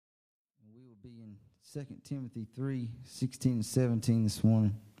be in 2 Timothy 3:16 and 17 this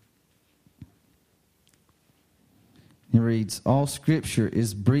morning. It reads, "All Scripture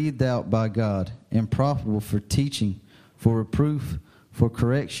is breathed out by God and profitable for teaching, for reproof, for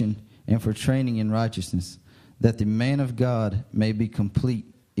correction, and for training in righteousness, that the man of God may be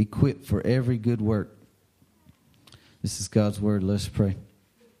complete, equipped for every good work." This is God's word. Let's pray.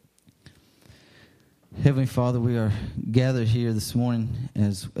 Heavenly Father, we are gathered here this morning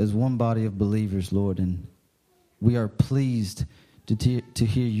as one body of believers, Lord, and we are pleased to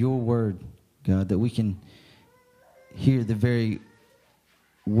hear your word, God, that we can hear the very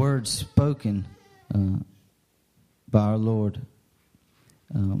words spoken by our Lord.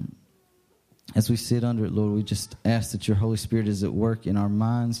 As we sit under it, Lord, we just ask that your Holy Spirit is at work in our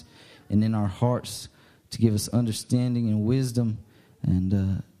minds and in our hearts to give us understanding and wisdom,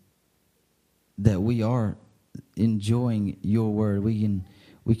 and that we are enjoying your word.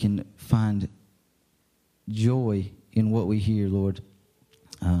 We can find joy in what we hear, Lord.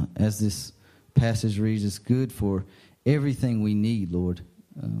 As this passage reads, it's good for everything we need, Lord.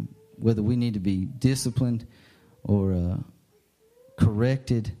 Whether we need to be disciplined or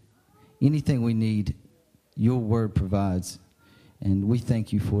corrected, anything we need, your word provides. And we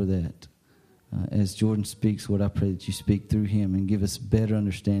thank you for that. As Jordan speaks, Lord, I pray that you speak through him and give us better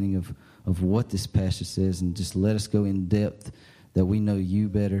understanding of what this passage says, and just let us go in depth that we know you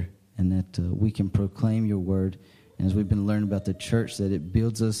better and that we can proclaim your word. And as we've been learning about the church, that it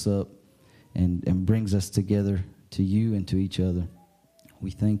builds us up and brings us together to you and to each other.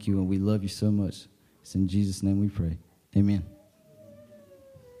 We thank you and we love you so much. It's in Jesus' name we pray. Amen.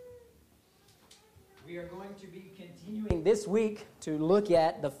 We are going to be continuing this week to look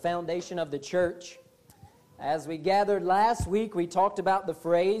at the foundation of the church. As we gathered last week, we talked about the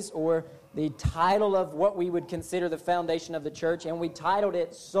phrase or the title of what we would consider the foundation of the church, and we titled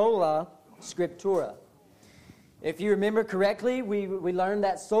it Sola Scriptura. If you remember correctly, we learned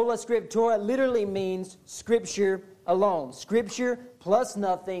that Sola Scriptura literally means Scripture alone. Scripture plus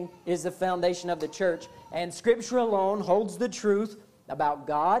nothing is the foundation of the church, and Scripture alone holds the truth about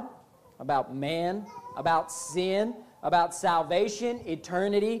God, about man, about sin, about salvation,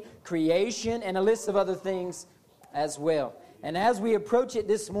 eternity, creation, and a list of other things as well. And as we approach it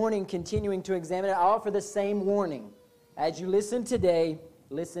this morning, continuing to examine it, I offer the same warning. As you listen today,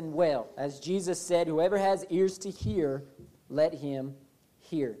 listen well. As Jesus said, whoever has ears to hear, let him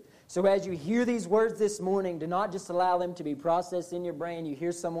hear. So as you hear these words this morning, do not just allow them to be processed in your brain. You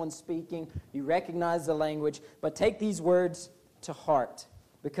hear someone speaking, you recognize the language, but take these words to heart.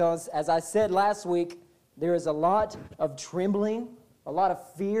 Because as I said last week, there is a lot of trembling, a lot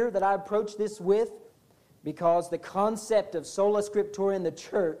of fear that I approach this with, because the concept of Sola Scriptura in the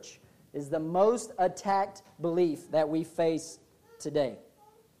church is the most attacked belief that we face today.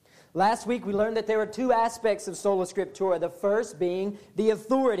 Last week we learned that there are two aspects of Sola Scriptura, the first being the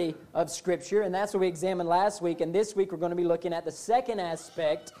authority of Scripture, and that's what we examined last week, and this week we're going to be looking at the second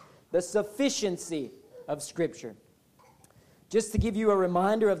aspect, the sufficiency of Scripture. Just to give you a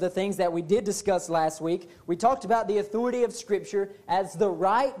reminder of the things that we did discuss last week, we talked about the authority of Scripture as the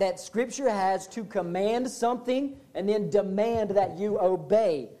right that Scripture has to command something and then demand that you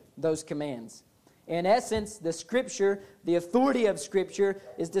obey those commands. In essence, the Scripture, the authority of Scripture,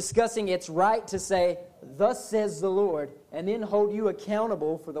 is discussing its right to say, "Thus says the Lord," and then hold you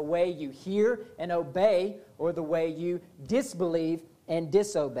accountable for the way you hear and obey, or the way you disbelieve and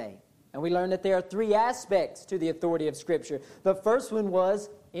disobey. And we learned that there are three aspects to the authority of Scripture. The first one was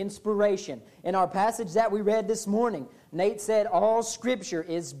inspiration. In our passage that we read this morning, Nate said all Scripture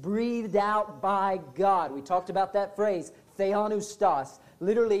is breathed out by God. We talked about that phrase, theopneustos,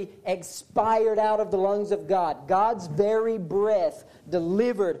 literally expired out of the lungs of God. God's very breath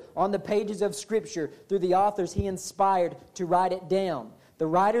delivered on the pages of Scripture through the authors He inspired to write it down. The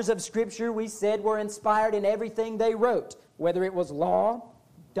writers of Scripture, we said, were inspired in everything they wrote, whether it was law,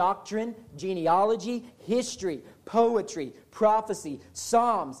 doctrine, genealogy, history, poetry, prophecy,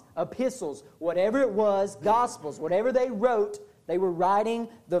 psalms, epistles, whatever it was, gospels, whatever they wrote, they were writing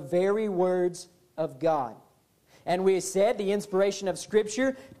the very words of God. And we said the inspiration of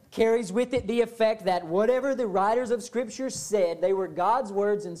Scripture carries with it the effect that whatever the writers of Scripture said, they were God's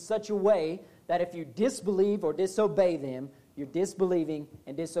words in such a way that if you disbelieve or disobey them, you're disbelieving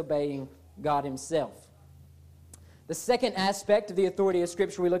and disobeying God Himself. The second aspect of the authority of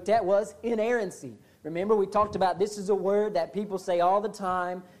Scripture we looked at was inerrancy. Remember, we talked about this is a word that people say all the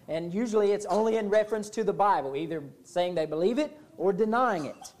time, and usually it's only in reference to the Bible, either saying they believe it or denying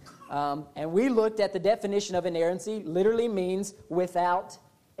it. And we looked at the definition of inerrancy, literally means without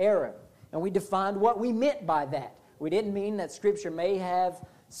error. And we defined what we meant by that. We didn't mean that Scripture may have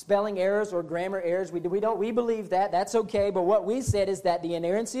spelling errors or grammar errors. We believe that. That's okay. But what we said is that the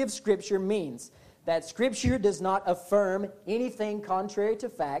inerrancy of Scripture means that Scripture does not affirm anything contrary to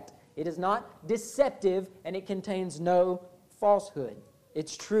fact. It is not deceptive, and it contains no falsehood.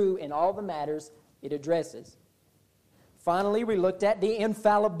 It's true in all the matters it addresses. Finally, we looked at the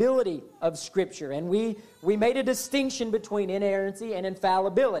infallibility of Scripture, and we made a distinction between inerrancy and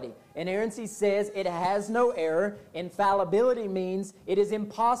infallibility. Inerrancy says it has no error. Infallibility means it is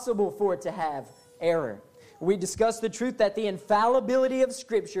impossible for it to have error. We discussed the truth that the infallibility of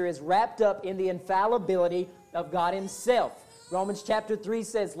Scripture is wrapped up in the infallibility of God Himself. Romans chapter 3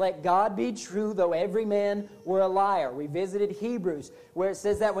 says, "Let God be true, though every man were a liar." We visited Hebrews, where it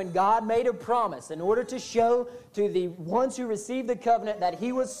says that when God made a promise, in order to show to the ones who received the covenant that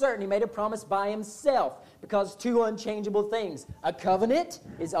He was certain, He made a promise by Himself, because two unchangeable things. A covenant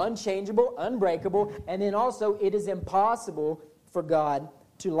is unchangeable, unbreakable, and then also it is impossible for God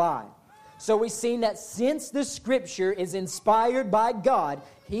to lie. So we've seen that since the Scripture is inspired by God,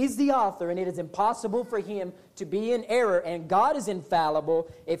 He's the author, and it is impossible for Him to be in error, and God is infallible.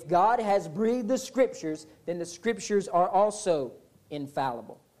 If God has breathed the Scriptures, then the Scriptures are also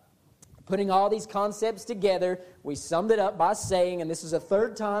infallible. Putting all these concepts together, we summed it up by saying, and this is a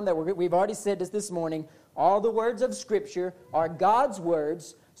third time that we've already said this morning, all the words of Scripture are God's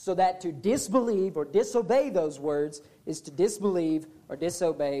words, so that to disbelieve or disobey those words is to disbelieve or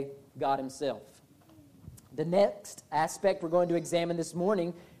disobey God Himself. The next aspect we're going to examine this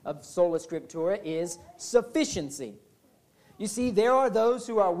morning of Sola Scriptura is sufficiency. You see, there are those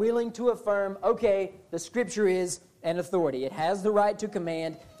who are willing to affirm, okay, the Scripture is an authority. It has the right to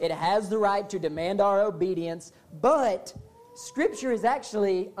command. It has the right to demand our obedience. But Scripture is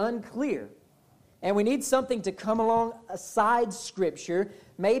actually unclear. And we need something to come along aside Scripture,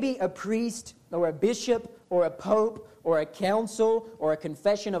 maybe a priest or a bishop or a pope or a council or a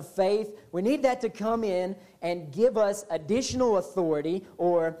confession of faith. We need that to come in and give us additional authority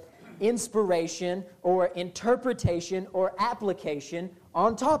or inspiration or interpretation or application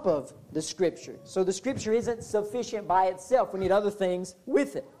on top of the Scripture. So the Scripture isn't sufficient by itself. We need other things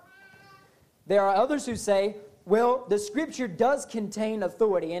with it. There are others who say, well, the Scripture does contain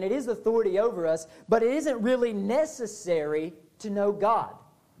authority, and it is authority over us, but it isn't really necessary to know God.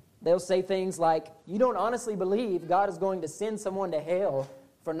 They'll say things like, you don't honestly believe God is going to send someone to hell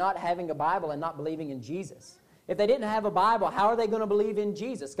for not having a Bible and not believing in Jesus. If they didn't have a Bible, how are they going to believe in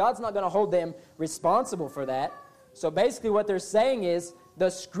Jesus? God's not going to hold them responsible for that. So basically what they're saying is the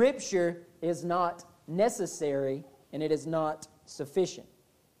Scripture is not necessary and it is not sufficient.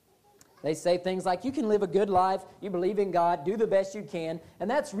 They say things like, you can live a good life, you believe in God, do the best you can, and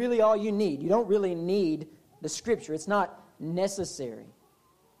that's really all you need. You don't really need the Scripture. It's not necessary.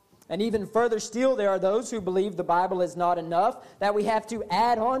 And even further still, there are those who believe the Bible is not enough, that we have to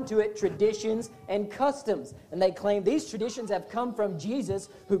add on to it traditions and customs. And they claim these traditions have come from Jesus,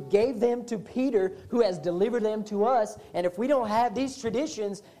 who gave them to Peter, who has delivered them to us. And if we don't have these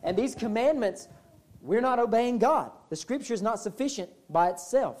traditions and these commandments, we're not obeying God. The Scripture is not sufficient by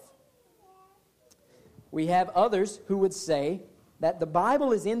itself. We have others who would say that the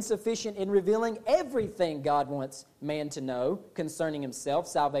Bible is insufficient in revealing everything God wants man to know concerning Himself,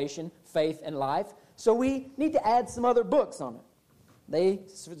 salvation, faith, and life. So we need to add some other books on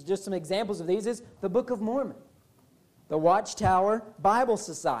it. Just some examples of these is the Book of Mormon, the Watchtower Bible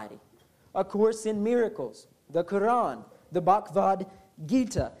Society, A Course in Miracles, the Quran, the Bhagavad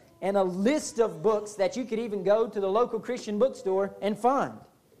Gita, and a list of books that you could even go to the local Christian bookstore and find.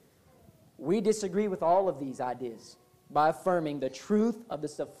 We disagree with all of these ideas by affirming the truth of the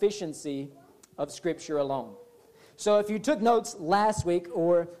sufficiency of Scripture alone. So if you took notes last week,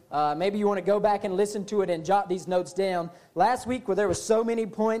 or maybe you want to go back and listen to it and jot these notes down, last week where there were so many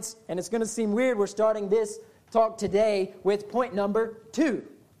points, and it's going to seem weird, we're starting this talk today with point number 2.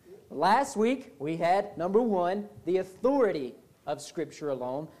 Last week we had number 1, the authority of Scripture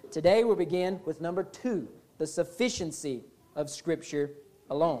alone. Today we'll begin with number 2, the sufficiency of Scripture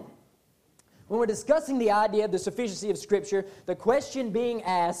alone. When we're discussing the idea of the sufficiency of Scripture, the question being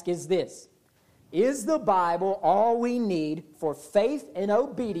asked is this: is the Bible all we need for faith and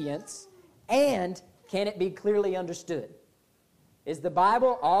obedience, and can it be clearly understood? Is the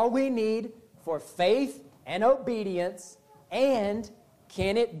Bible all we need for faith and obedience, and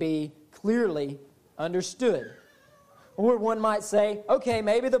can it be clearly understood? Or one might say, okay,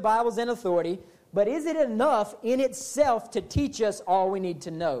 maybe the Bible's in authority, but is it enough in itself to teach us all we need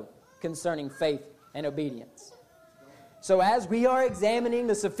to know concerning faith and obedience? So as we are examining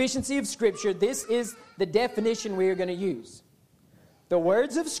the sufficiency of Scripture, this is the definition we are going to use. The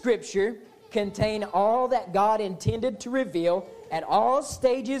words of Scripture contain all that God intended to reveal at all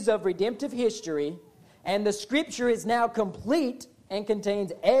stages of redemptive history, and the Scripture is now complete and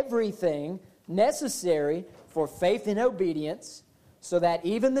contains everything necessary for faith and obedience, so that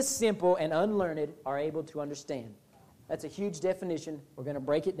even the simple and unlearned are able to understand. That's a huge definition. We're going to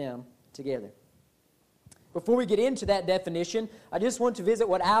break it down together. Before we get into that definition, I just want to visit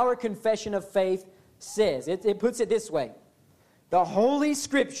what our confession of faith says. It puts it this way. The Holy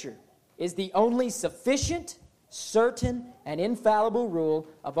Scripture is the only sufficient, certain, and infallible rule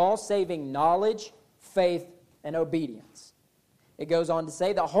of all saving knowledge, faith, and obedience. It goes on to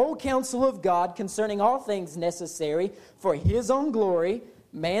say, the whole counsel of God concerning all things necessary for His own glory,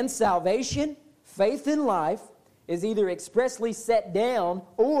 man's salvation, faith, and life, is either expressly set down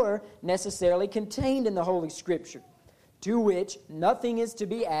or necessarily contained in the Holy Scripture, to which nothing is to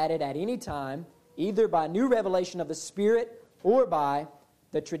be added at any time, either by new revelation of the Spirit or by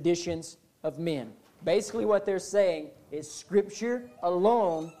the traditions of men. Basically what they're saying is Scripture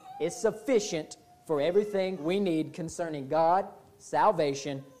alone is sufficient for everything we need concerning God,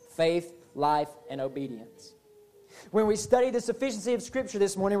 salvation, faith, life, and obedience. When we study the sufficiency of Scripture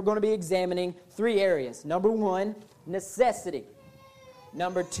this morning, we're going to be examining three areas. Number one, necessity.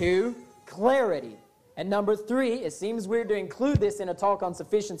 Number two, clarity. And number three, it seems weird to include this in a talk on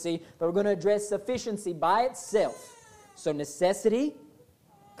sufficiency, but we're going to address sufficiency by itself. So necessity,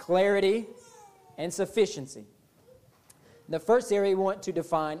 clarity, and sufficiency. The first area we want to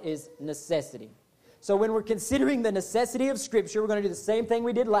define is necessity. So when we're considering the necessity of Scripture, we're going to do the same thing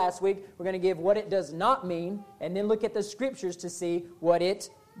we did last week. We're going to give what it does not mean, and then look at the Scriptures to see what it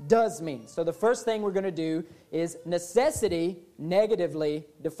does mean. So the first thing we're going to do is necessity negatively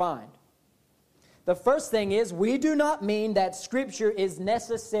defined. The first thing is, we do not mean that Scripture is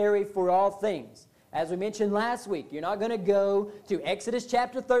necessary for all things. As we mentioned last week, you're not going to go to Exodus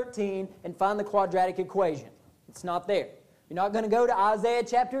chapter 13 and find the quadratic equation. It's not there. You're not going to go to Isaiah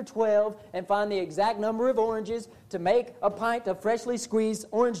chapter 12 and find the exact number of oranges to make a pint of freshly squeezed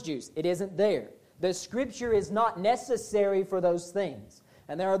orange juice. It isn't there. The Scripture is not necessary for those things.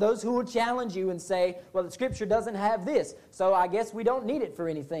 And there are those who will challenge you and say, well, the Scripture doesn't have this, so I guess we don't need it for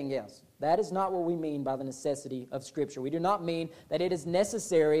anything else. That is not what we mean by the necessity of Scripture. We do not mean that it is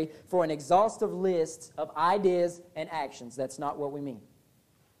necessary for an exhaustive list of ideas and actions. That's not what we mean.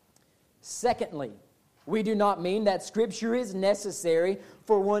 Secondly, we do not mean that Scripture is necessary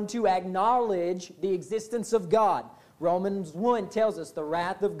for one to acknowledge the existence of God. Romans 1 tells us the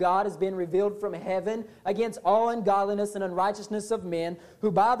wrath of God has been revealed from heaven against all ungodliness and unrighteousness of men,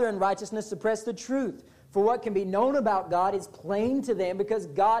 who by their unrighteousness suppress the truth. For what can be known about God is plain to them, because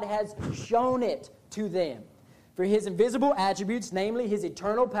God has shown it to them. For His invisible attributes, namely His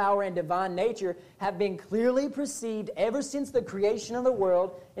eternal power and divine nature, have been clearly perceived ever since the creation of the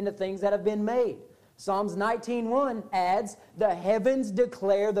world in the things that have been made. Psalms 19:1 adds, the heavens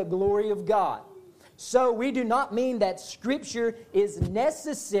declare the glory of God. So we do not mean that Scripture is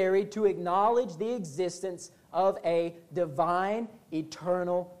necessary to acknowledge the existence of a divine,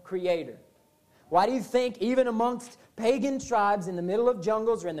 eternal Creator. Why do you think even amongst pagan tribes in the middle of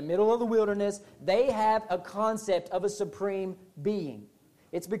jungles or in the middle of the wilderness, they have a concept of a supreme being?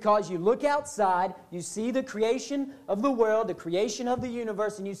 It's because you look outside, you see the creation of the world, the creation of the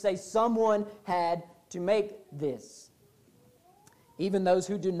universe, and you say someone had to make this. Even those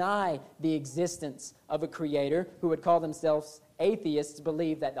who deny the existence of a creator, who would call themselves atheists,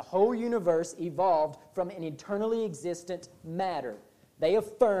 believe that the whole universe evolved from an eternally existent matter. They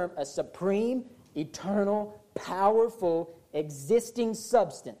affirm a supreme, eternal, powerful, existing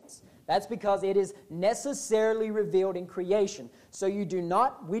substance. That's because it is necessarily revealed in creation. So we do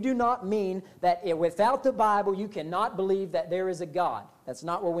not mean that without the Bible you cannot believe that there is a God. That's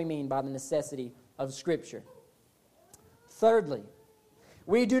not what we mean by the necessity of Scripture. Thirdly,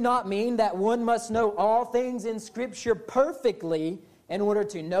 we do not mean that one must know all things in Scripture perfectly in order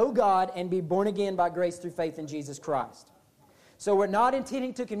to know God and be born again by grace through faith in Jesus Christ. So we're not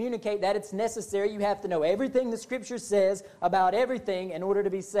intending to communicate that it's necessary. You have to know everything the Scripture says about everything in order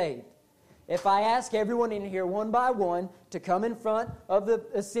to be saved. If I ask everyone in here one by one to come in front of the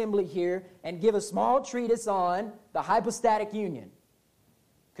assembly here and give a small treatise on the hypostatic union,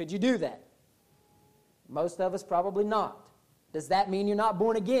 could you do that? Most of us probably not. Does that mean you're not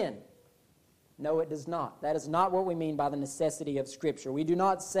born again? No, it does not. That is not what we mean by the necessity of Scripture. We do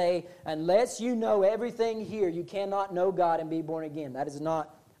not say, unless you know everything here, you cannot know God and be born again. That is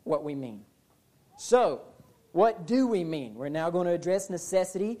not what we mean. So, what do we mean? We're now going to address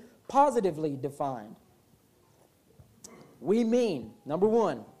necessity positively defined. We mean, number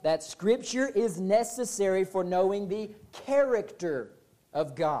one, that Scripture is necessary for knowing the character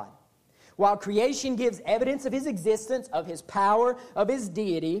of God. While creation gives evidence of his existence, of his power, of his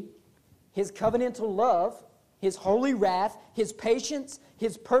deity, his covenantal love, his holy wrath, his patience,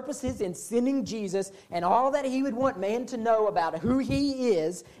 his purposes in sending Jesus, and all that he would want man to know about who he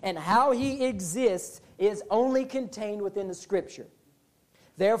is and how he exists is only contained within the Scripture.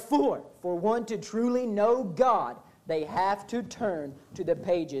 Therefore, for one to truly know God, they have to turn to the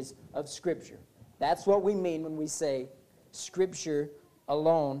pages of Scripture. That's what we mean when we say Scripture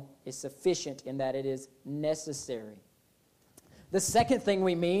alone is sufficient in that it is necessary. The second thing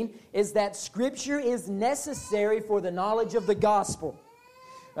we mean is that Scripture is necessary for the knowledge of the gospel.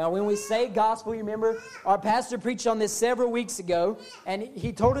 Now, when we say gospel, you remember our pastor preached on this several weeks ago, and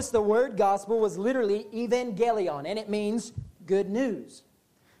he told us the word gospel was literally evangelion, and it means good news.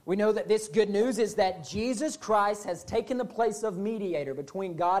 We know that this good news is that Jesus Christ has taken the place of mediator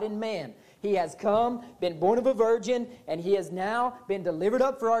between God and man. He has come, been born of a virgin, and he has now been delivered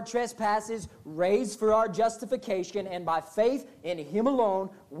up for our trespasses, raised for our justification, and by faith in him alone,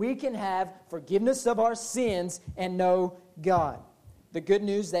 we can have forgiveness of our sins and know God. The good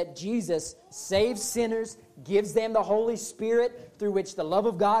news that Jesus saves sinners, gives them the Holy Spirit through which the love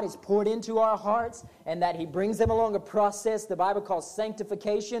of God is poured into our hearts, and that he brings them along a process the Bible calls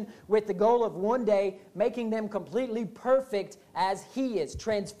sanctification, with the goal of one day making them completely perfect as he is,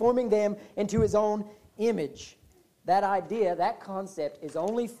 transforming them into his own image. That idea, that concept is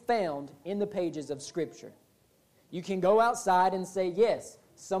only found in the pages of Scripture. You can go outside and say, yes,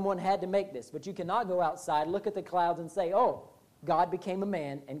 someone had to make this, but you cannot go outside, look at the clouds and say, oh, God became a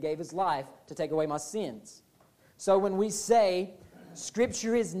man and gave his life to take away my sins. So when we say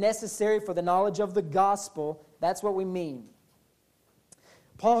Scripture is necessary for the knowledge of the gospel, that's what we mean.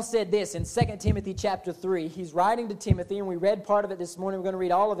 Paul said this in 2 Timothy chapter 3. He's writing to Timothy, and we read part of it this morning. We're going to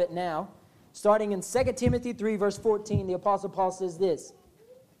read all of it now. Starting in 2 Timothy 3, verse 14, the Apostle Paul says this,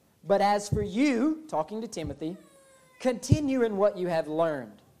 "But as for you," talking to Timothy, "continue in what you have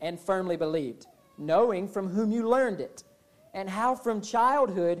learned and firmly believed, knowing from whom you learned it, and how from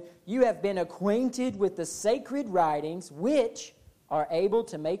childhood you have been acquainted with the sacred writings, which are able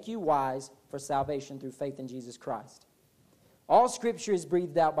to make you wise for salvation through faith in Jesus Christ. All Scripture is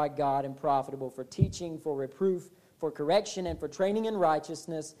breathed out by God and profitable for teaching, for reproof, for correction, and for training in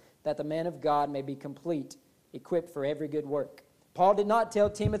righteousness, that the man of God may be complete, equipped for every good work." Paul did not tell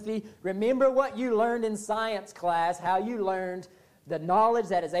Timothy, remember what you learned in science class, how you learned the knowledge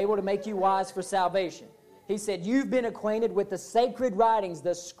that is able to make you wise for salvation. He said, you've been acquainted with the sacred writings,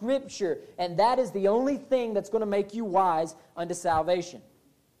 the Scripture, and that is the only thing that's going to make you wise unto salvation.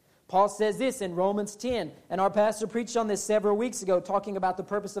 Paul says this in Romans 10, and our pastor preached on this several weeks ago, talking about the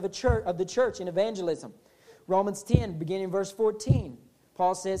purpose of the church in evangelism. Romans 10, beginning verse 14,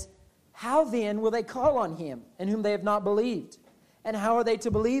 Paul says, "How then will they call on him in whom they have not believed? And how are they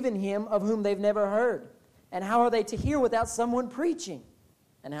to believe in him of whom they've never heard? And how are they to hear without someone preaching?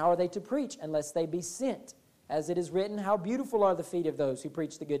 And how are they to preach unless they be sent? As it is written, how beautiful are the feet of those who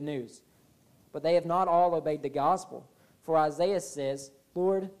preach the good news. But they have not all obeyed the gospel. For Isaiah says,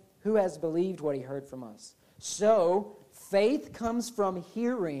 Lord, who has believed what he heard from us?" So, faith comes from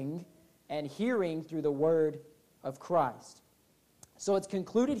hearing, and hearing through the word of Christ. So it's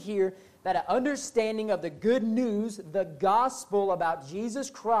concluded here that an understanding of the good news, the gospel about Jesus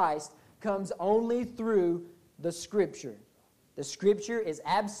Christ, comes only through the Scripture. The Scripture is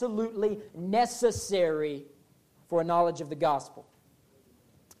absolutely necessary for a knowledge of the gospel.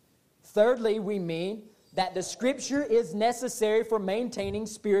 Thirdly, we mean that the Scripture is necessary for maintaining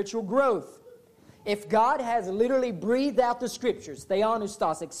spiritual growth. If God has literally breathed out the Scriptures,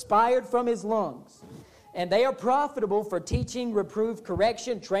 theopneustos, expired from his lungs, and they are profitable for teaching, reproof,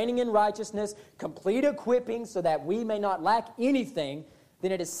 correction, training in righteousness, complete equipping so that we may not lack anything,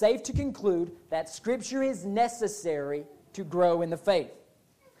 then it is safe to conclude that Scripture is necessary to grow in the faith.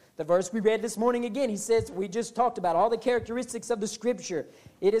 The verse we read this morning again, he says, we just talked about all the characteristics of the Scripture.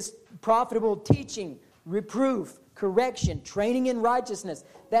 It is profitable teaching, reproof, correction, training in righteousness,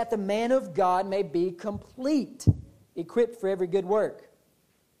 that the man of God may be complete, equipped for every good work.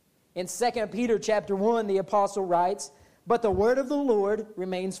 In 2 Peter chapter 1, the apostle writes, "But the word of the Lord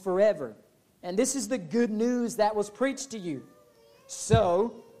remains forever. And this is the good news that was preached to you.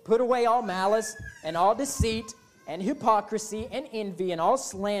 So put away all malice and all deceit and hypocrisy and envy and all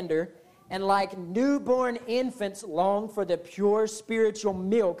slander, and like newborn infants long for the pure spiritual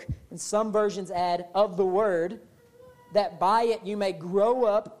milk," and some versions add, "of the word, that by it you may grow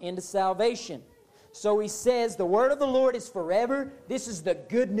up into salvation." So he says, the word of the Lord is forever. This is the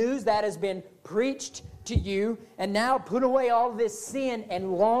good news that has been preached to you. And now put away all this sin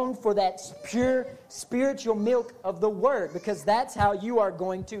and long for that pure spiritual milk of the word, because that's how you are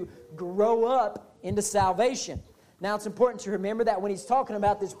going to grow up into salvation. Now, it's important to remember that when he's talking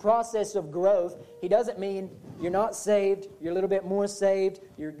about this process of growth, he doesn't mean you're not saved, you're a little bit more saved,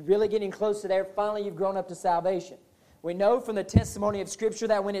 you're really getting close to there, finally you've grown up to salvation. We know from the testimony of Scripture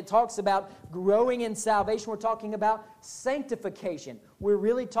that when it talks about growing in salvation, we're talking about sanctification. We're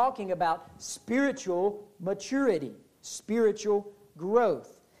really talking about spiritual maturity, spiritual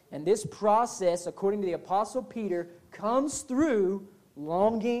growth. And this process, according to the Apostle Peter, comes through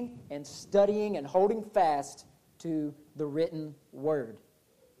longing and studying and holding fast to the written word.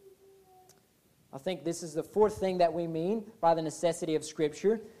 I think this is the fourth thing that we mean by the necessity of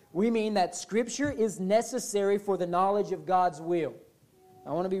Scripture. We mean that Scripture is necessary for the knowledge of God's will.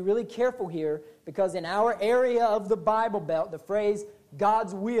 I want to be really careful here, because in our area of the Bible Belt, the phrase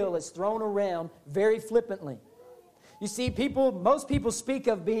God's will is thrown around very flippantly. You see, most people speak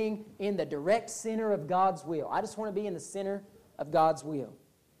of being in the direct center of God's will. I just want to be in the center of God's will.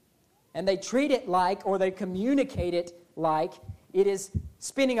 And they treat it like, or they communicate it like, it is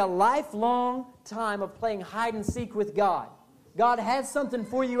spending a lifelong time of playing hide and seek with God. God has something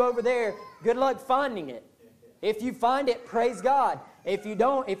for you over there. Good luck finding it. If you find it, praise God. If you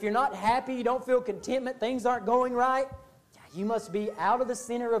don't, if you're not happy, you don't feel contentment, things aren't going right, you must be out of the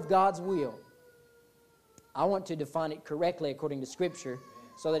center of God's will. I want to define it correctly according to Scripture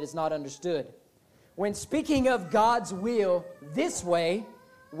so that it's not understood. When speaking of God's will this way,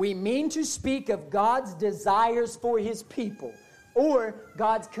 we mean to speak of God's desires for His people, or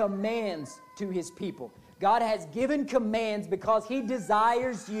God's commands to His people. God has given commands because He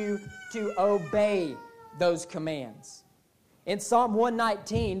desires you to obey those commands. In Psalm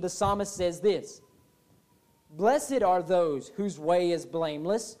 119, the psalmist says this: "Blessed are those whose way is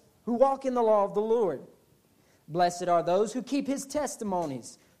blameless, who walk in the law of the Lord. Blessed are those who keep His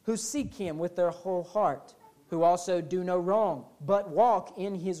testimonies, who seek Him with their whole heart, who also do no wrong, but walk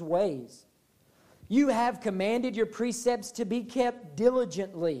in His ways. You have commanded your precepts to be kept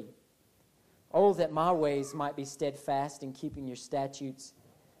diligently. Oh, that my ways might be steadfast in keeping your statutes.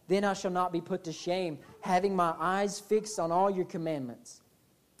 Then I shall not be put to shame, having my eyes fixed on all your commandments.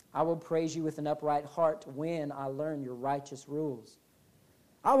 I will praise you with an upright heart when I learn your righteous rules.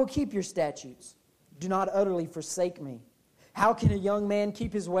 I will keep your statutes. Do not utterly forsake me. How can a young man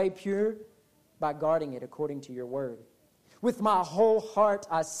keep his way pure? By guarding it according to your word. With my whole heart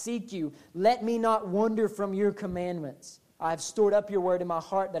I seek you. Let me not wander from your commandments. I have stored up your word in my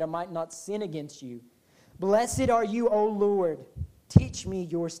heart that I might not sin against you. Blessed are you, O Lord. Teach me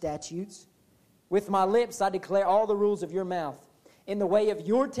your statutes. With my lips I declare all the rules of your mouth. In the way of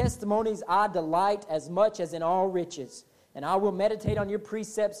your testimonies I delight as much as in all riches. And I will meditate on your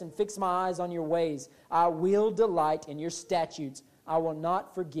precepts and fix my eyes on your ways. I will delight in your statutes. I will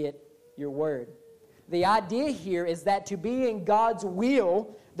not forget your word." The idea here is that to be in God's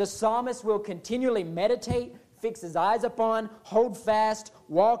will, the psalmist will continually meditate, fix his eyes upon, hold fast,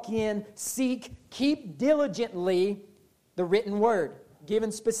 walk in, seek, keep diligently the written word,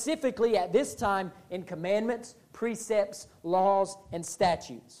 given specifically at this time in commandments, precepts, laws, and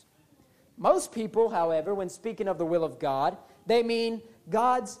statutes. Most people, however, when speaking of the will of God, they mean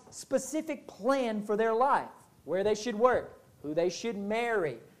God's specific plan for their life, where they should work, who they should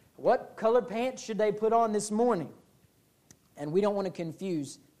marry, what color pants should they put on this morning. And we don't want to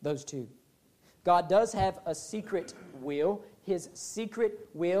confuse those two. God does have a secret will. His secret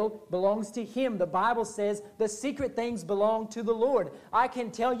will belongs to Him. The Bible says the secret things belong to the Lord. I can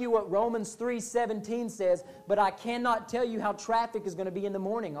tell you what Romans 3:17 says, but I cannot tell you how traffic is going to be in the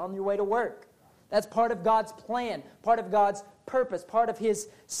morning on your way to work. That's part of God's plan, part of God's purpose, part of His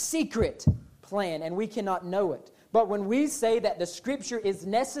secret plan, and we cannot know it. But when we say that the Scripture is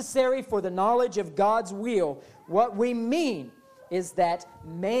necessary for the knowledge of God's will, what we mean is that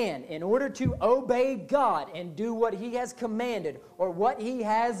man, in order to obey God and do what He has commanded or what He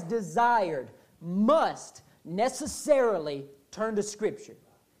has desired, must necessarily turn to Scripture.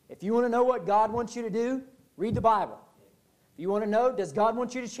 If you want to know what God wants you to do, read the Bible. If you want to know, does God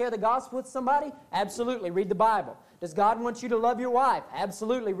want you to share the gospel with somebody? Absolutely, read the Bible. Does God want you to love your wife?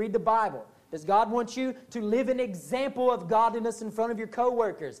 Absolutely, read the Bible. Does God want you to live an example of godliness in front of your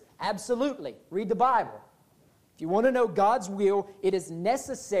coworkers? Absolutely, read the Bible. If you want to know God's will, it is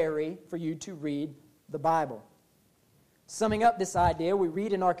necessary for you to read the Bible. Summing up this idea, we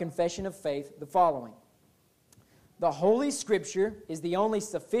read in our Confession of Faith the following: "The Holy Scripture is the only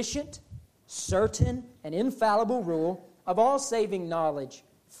sufficient, certain, and infallible rule of all saving knowledge,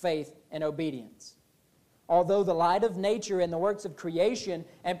 faith, and obedience." Although the light of nature and the works of creation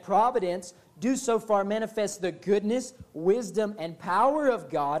and providence do so far manifest the goodness, wisdom, and power of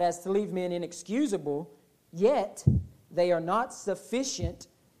God as to leave men inexcusable, yet they are not sufficient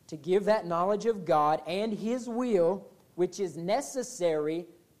to give that knowledge of God and His will which is necessary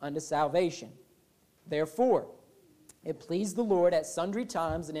unto salvation. Therefore, it pleased the Lord at sundry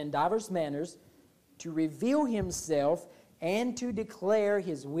times and in divers manners to reveal Himself and to declare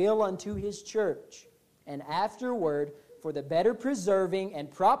His will unto His church, and afterward for the better preserving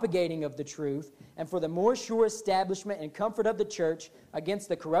and propagating of the truth, and for the more sure establishment and comfort of the church against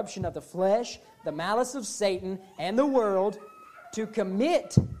the corruption of the flesh, the malice of Satan, and the world, to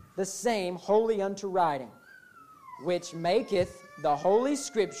commit the same wholly unto writing, which maketh the holy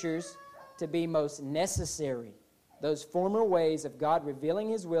Scriptures to be most necessary, those former ways of God revealing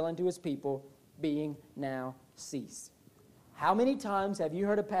His will unto His people being now ceased. How many times have you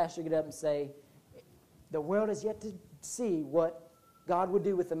heard a pastor get up and say, the world has yet to see what God would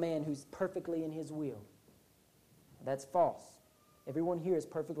do with a man who's perfectly in His will? That's false. Everyone here is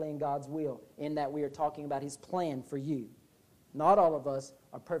perfectly in God's will, in that we are talking about His plan for you. Not all of us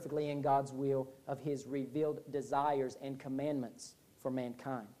are perfectly in God's will of His revealed desires and commandments for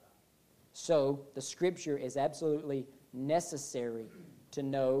mankind. So, the Scripture is absolutely necessary to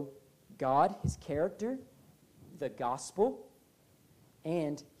know God, His character, the gospel,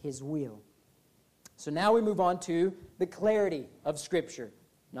 and His will. So now we move on to the clarity of Scripture.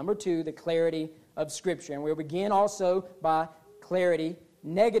 Number 2, the clarity of Scripture. And we'll begin also by clarity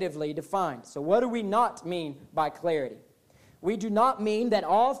negatively defined. So what do we not mean by clarity? We do not mean that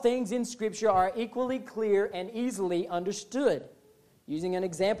all things in Scripture are equally clear and easily understood. Using an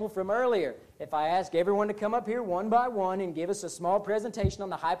example from earlier, if I ask everyone to come up here one by one and give us a small presentation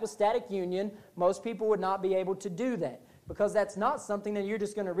on the hypostatic union, most people would not be able to do that. Because that's not something that you're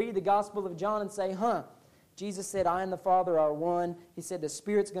just going to read the Gospel of John and say, Jesus said, I and the Father are one. He said, the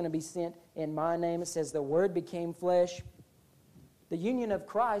Spirit's going to be sent in my name. It says, the Word became flesh. The union of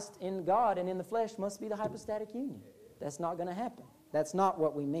Christ in God and in the flesh must be the hypostatic union. That's not going to happen. That's not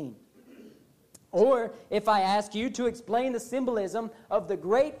what we mean. Or if I ask you to explain the symbolism of the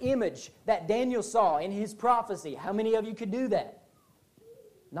great image that Daniel saw in his prophecy, how many of you could do that?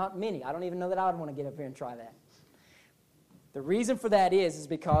 Not many. I don't even know that I would want to get up here and try that. The reason for that is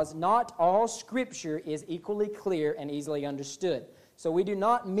because not all Scripture is equally clear and easily understood. So we do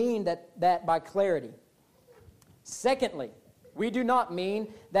not mean that by clarity. Secondly, we do not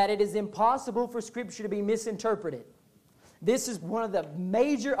mean that it is impossible for Scripture to be misinterpreted. This is one of the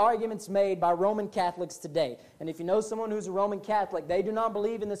major arguments made by Roman Catholics today. And if you know someone who's a Roman Catholic, they do not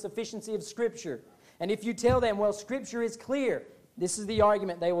believe in the sufficiency of Scripture. And if you tell them, well, Scripture is clear, this is the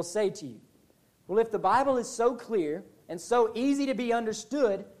argument they will say to you. Well, if the Bible is so clear and so easy to be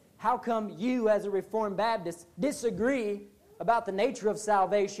understood, how come you as a Reformed Baptist disagree about the nature of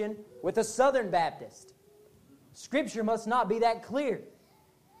salvation with a Southern Baptist? Scripture must not be that clear.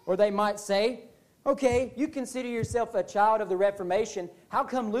 Or they might say, okay, you consider yourself a child of the Reformation. How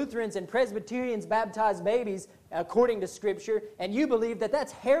come Lutherans and Presbyterians baptize babies according to Scripture, and you believe that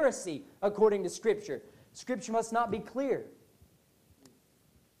that's heresy according to Scripture? Scripture must not be clear.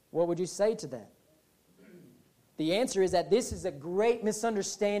 What would you say to that? The answer is that this is a great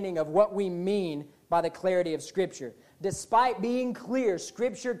misunderstanding of what we mean by the clarity of Scripture. Despite being clear,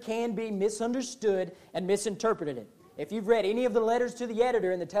 Scripture can be misunderstood and misinterpreted. If you've read any of the letters to the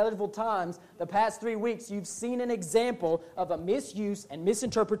editor in the Tellerville Times the past 3 weeks, you've seen an example of a misuse and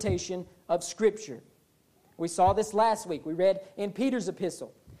misinterpretation of Scripture. We saw this last week. We read in Peter's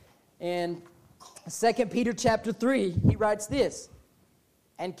epistle. In 2 Peter chapter 3, he writes this,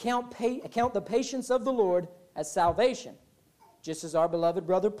 and count the patience of the Lord as salvation, just as our beloved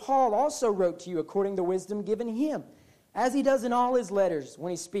brother Paul also wrote to you according to the wisdom given him, as he does in all his letters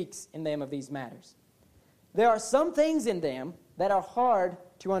when he speaks in them of these matters. There are some things in them that are hard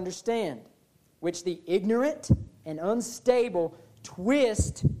to understand, which the ignorant and unstable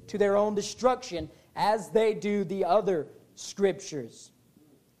twist to their own destruction, as they do the other Scriptures.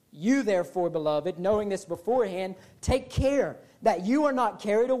 You, therefore, beloved, knowing this beforehand, take care that you are not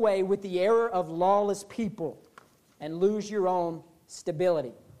carried away with the error of lawless people and lose your own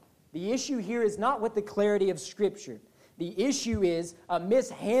stability. The issue here is not with the clarity of Scripture. The issue is a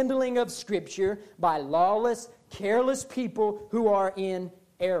mishandling of Scripture by lawless, careless people who are in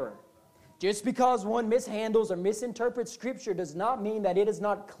error. Just because one mishandles or misinterprets Scripture does not mean that it is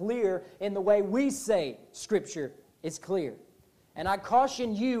not clear in the way we say Scripture is clear. And I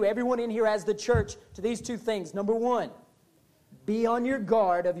caution you, everyone in here as the church, to these two things. Number one, be on your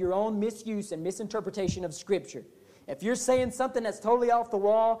guard of your own misuse and misinterpretation of Scripture. If you're saying something that's totally off the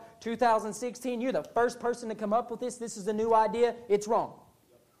wall, 2016, you're the first person to come up with this is a new idea, it's wrong.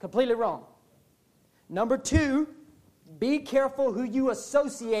 Completely wrong. Number 2, be careful who you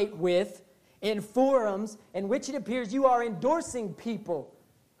associate with in forums in which it appears you are endorsing people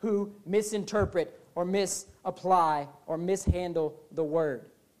who misinterpret or misapply or mishandle the Word.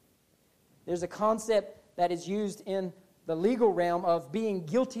 There's a concept that is used in the legal realm of being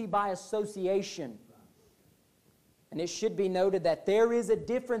guilty by association. And it should be noted that there is a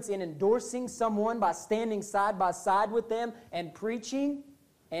difference in endorsing someone by standing side by side with them and preaching,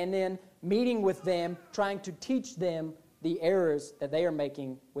 and then meeting with them, trying to teach them the errors that they are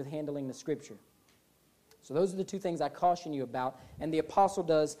making with handling the Scripture. So those are the 2 things I caution you about. And the apostle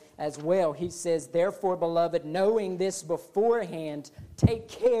does as well. He says, therefore, beloved, knowing this beforehand, take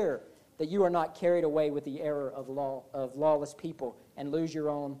care that you are not carried away with the error of lawless people and lose your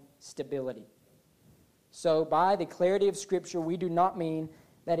own stability. So by the clarity of Scripture, we do not mean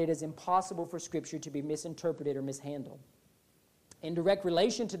that it is impossible for Scripture to be misinterpreted or mishandled. In direct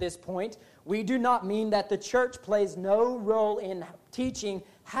relation to this point, we do not mean that the church plays no role in teaching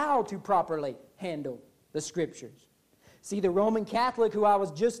how to properly handle the Scriptures. See, the Roman Catholic who I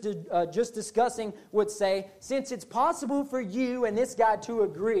was just discussing would say, since it's possible for you and this guy to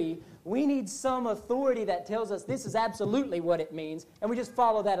agree, we need some authority that tells us this is absolutely what it means, and we just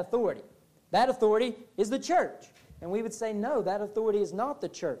follow that authority. That authority is the church. And we would say, no, that authority is not the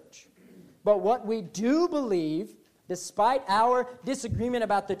church. But what we do believe, despite our disagreement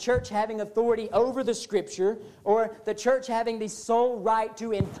about the church having authority over the Scripture, or the church having the sole right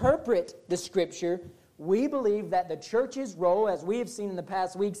to interpret the Scripture, we believe that the church's role, as we have seen in the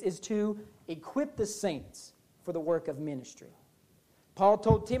past weeks, is to equip the saints for the work of ministry. Paul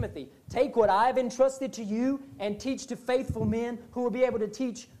told Timothy, take what I've entrusted to you and teach to faithful men who will be able to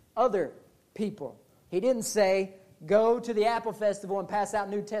teach other people. He didn't say, go to the Apple Festival and pass out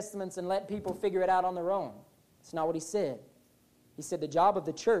New Testaments and let people figure it out on their own. That's not what he said. He said the job of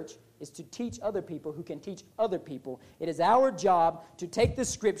the church is to teach other people who can teach other people. It is our job to take the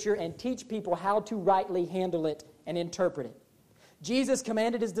Scripture and teach people how to rightly handle it and interpret it. Jesus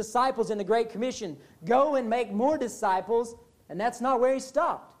commanded His disciples in the Great Commission, go and make more disciples, and that's not where He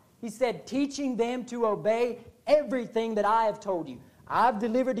stopped. He said, teaching them to obey everything that I have told you. I've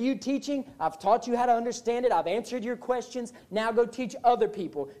delivered to you teaching. I've taught you how to understand it. I've answered your questions. Now go teach other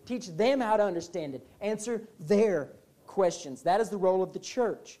people. Teach them how to understand it. Answer their questions. That is the role of the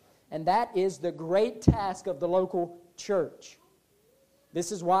church. And that is the great task of the local church. This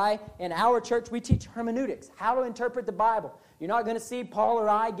is why in our church we teach hermeneutics, how to interpret the Bible. You're not going to see Paul or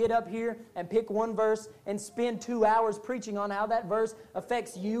I get up here and pick one verse and spend 2 hours preaching on how that verse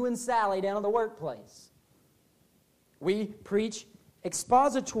affects you and Sally down in the workplace. We preach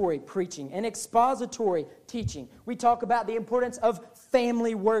expository preaching and expository teaching. We talk about the importance of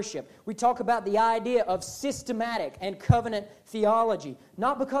family worship. We talk about the idea of systematic and covenant theology.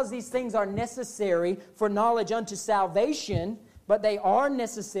 Not because these things are necessary for knowledge unto salvation, but they are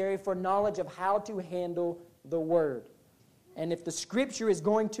necessary for knowledge of how to handle the Word. And if the Scripture is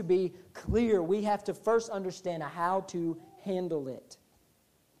going to be clear, we have to first understand how to handle it.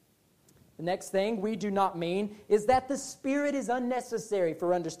 The next thing we do not mean is that the Spirit is unnecessary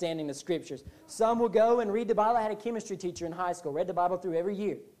for understanding the Scriptures. Some will go and read the Bible. I had a chemistry teacher in high school, read the Bible through every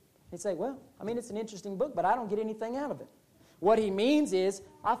year. He'd say, well, it's an interesting book, but I don't get anything out of it. What he means is,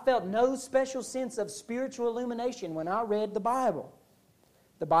 I felt no special sense of spiritual illumination when I read the Bible.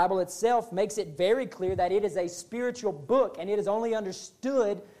 The Bible itself makes it very clear that it is a spiritual book, and it is only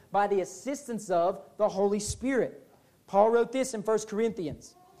understood by the assistance of the Holy Spirit. Paul wrote this in 1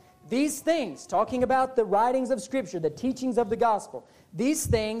 Corinthians. These things, talking about the writings of Scripture, the teachings of the gospel, these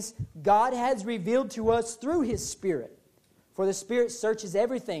things God has revealed to us through His Spirit. For the Spirit searches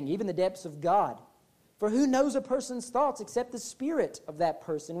everything, even the depths of God. For who knows a person's thoughts except the spirit of that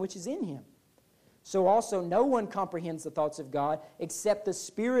person which is in him? So also no one comprehends the thoughts of God except the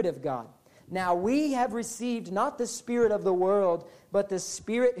Spirit of God. Now we have received not the spirit of the world, but the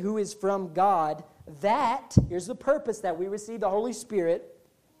Spirit who is from God, that, here's the purpose that we receive the Holy Spirit,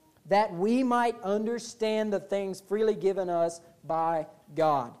 that we might understand the things freely given us by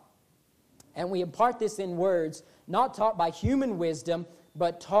God. And we impart this in words, not taught by human wisdom,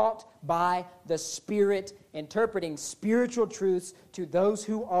 but taught by the Spirit, interpreting spiritual truths to those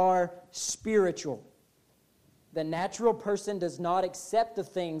who are spiritual. The natural person does not accept the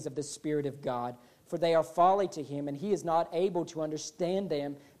things of the Spirit of God, for they are folly to him, and he is not able to understand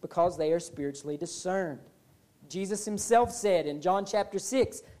them because they are spiritually discerned. Jesus himself said in John chapter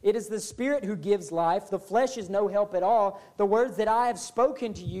 6, "It is the Spirit who gives life. The flesh is no help at all. The words that I have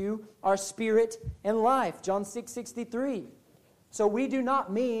spoken to you are spirit and life." John 6:63. So we do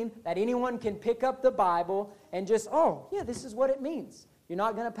not mean that anyone can pick up the Bible and just, oh, yeah, this is what it means. You're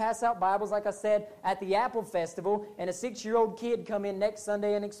not going to pass out Bibles, like I said, at the Apple Festival, and a 6-year-old kid come in next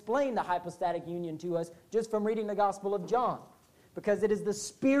Sunday and explain the hypostatic union to us just from reading the Gospel of John. Because it is the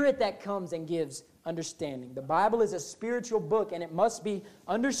Spirit that comes and gives understanding. The Bible is a spiritual book, and it must be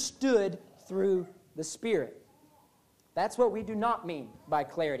understood through the Spirit. That's what we do not mean by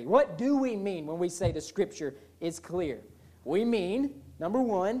clarity. What do we mean when we say the Scripture is clear? We mean, number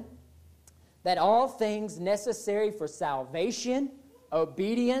one, that all things necessary for salvation,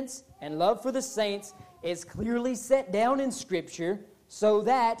 obedience, and love for the saints is clearly set down in Scripture so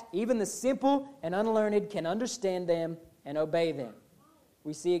that even the simple and unlearned can understand them and obey them.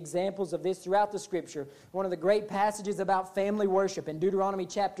 We see examples of this throughout the Scripture. One of the great passages about family worship in Deuteronomy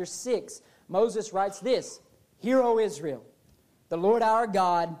chapter 6, Moses writes this, "Hear, O Israel, the Lord our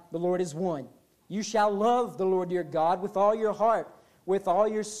God, the Lord is one. You shall love the Lord your God with all your heart, with all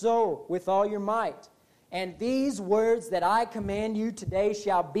your soul, with all your might. And these words that I command you today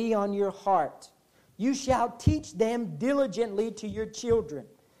shall be on your heart. You shall teach them diligently to your children.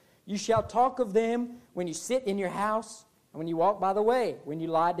 You shall talk of them when you sit in your house, and when you walk by the way, when you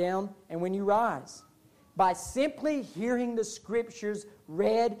lie down, and when you rise." By simply hearing the Scriptures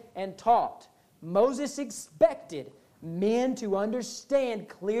read and taught, Moses expected men to understand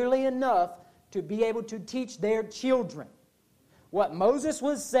clearly enough to be able to teach their children. What Moses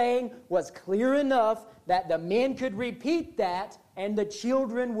was saying was clear enough that the men could repeat that and the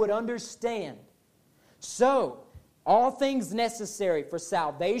children would understand. So, all things necessary for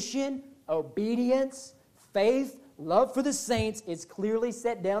salvation, obedience, faith, love for the saints is clearly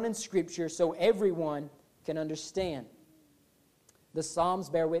set down in Scripture so everyone can understand. The Psalms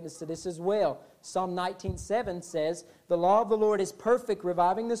bear witness to this as well. Psalm 19:7 says, "The law of the Lord is perfect,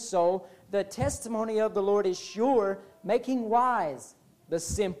 reviving the soul. The testimony of the Lord is sure, making wise the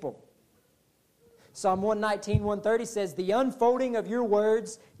simple." Psalm 119:130 says, "The unfolding of your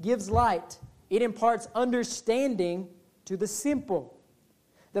words gives light. It imparts understanding to the simple."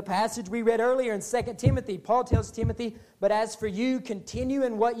 The passage we read earlier in 2 Timothy, Paul tells Timothy, "But as for you, continue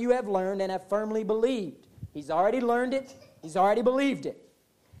in what you have learned and have firmly believed." He's already learned it. He's already believed it.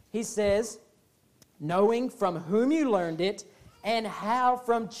 He says, "Knowing from whom you learned it, and how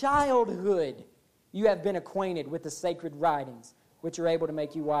from childhood you have been acquainted with the sacred writings, which are able to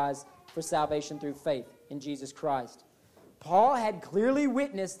make you wise for salvation through faith in Jesus Christ." Paul had clearly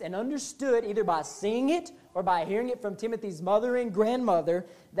witnessed and understood, either by seeing it or by hearing it from Timothy's mother and grandmother,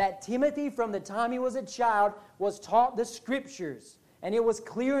 that Timothy, from the time he was a child, was taught the Scriptures. And it was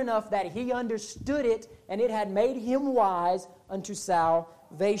clear enough that he understood it, and it had made him wise unto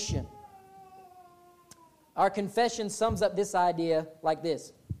salvation. Our confession sums up this idea like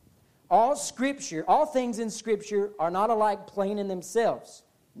this: all things in Scripture are not alike plain in themselves,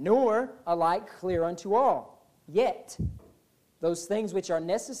 nor alike clear unto all. Yet, those things which are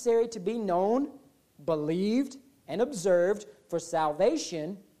necessary to be known, believed, and observed for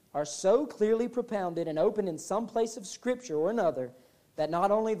salvation are so clearly propounded and opened in some place of Scripture or another that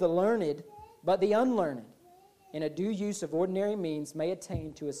not only the learned, but the unlearned, in a due use of ordinary means, may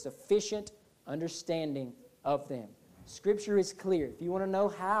attain to a sufficient understanding of them. Scripture is clear. If you want to know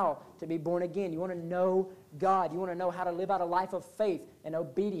how to be born again, you want to know God, you want to know how to live out a life of faith and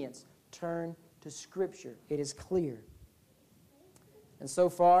obedience, turn to Scripture. It is clear. And so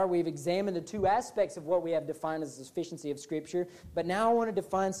far, we've examined the two aspects of what we have defined as the sufficiency of Scripture. But now I want to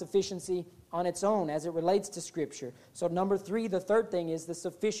define sufficiency on its own as it relates to Scripture. So number 3, the third thing, is the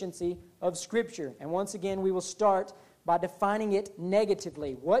sufficiency of Scripture. And once again, we will start by defining it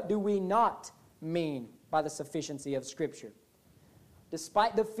negatively. What do we not mean by the sufficiency of Scripture?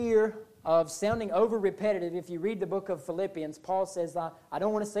 Despite the fear of sounding over repetitive, if you read the book of Philippians, Paul says, I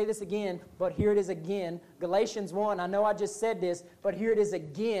don't want to say this again, but here it is again. Galatians 1, I know I just said this, but here it is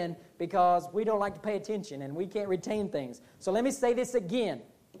again, because we don't like to pay attention and we can't retain things. So let me say this again.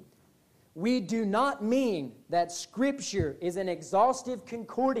 We do not mean that Scripture is an exhaustive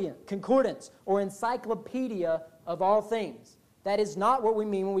concordance or encyclopedia of all things. That is not what we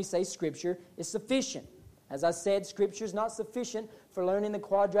mean when we say Scripture is sufficient. As I said, Scripture is not sufficient for learning the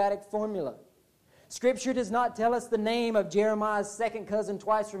quadratic formula. Scripture does not tell us the name of Jeremiah's second cousin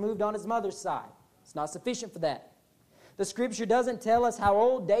twice removed on his mother's side. It's not sufficient for that. The Scripture doesn't tell us how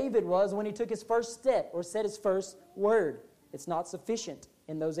old David was when he took his first step or said his first word. It's not sufficient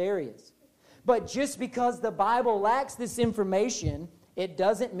in those areas. But just because the Bible lacks this information, it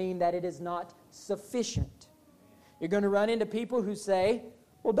doesn't mean that it is not sufficient. You're going to run into people who say,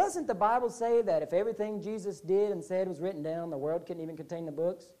 well, doesn't the Bible say that if everything Jesus did and said was written down, the world couldn't even contain the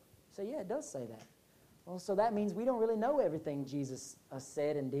books? So yeah, it does say that. Well, so that means we don't really know everything Jesus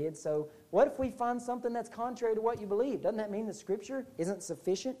said and did. So what if we find something that's contrary to what you believe? Doesn't that mean the Scripture isn't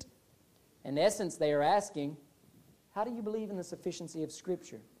sufficient? In essence, they are asking, how do you believe in the sufficiency of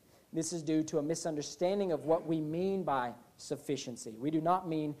Scripture? This is due to a misunderstanding of what we mean by sufficiency. We do not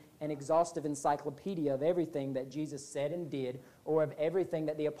mean an exhaustive encyclopedia of everything that Jesus said and did, or of everything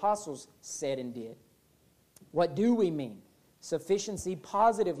that the apostles said and did. What do we mean? Sufficiency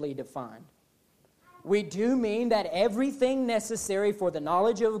positively defined. We do mean that everything necessary for the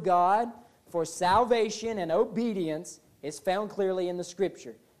knowledge of God, for salvation and obedience, is found clearly in the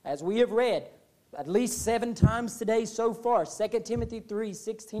Scripture. As we have read at least 7 times today so far, 2 Timothy 3,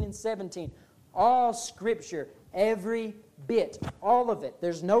 16 and 17, all Scripture, every bit, all of it,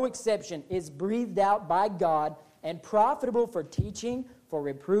 there's no exception, is breathed out by God and profitable for teaching, for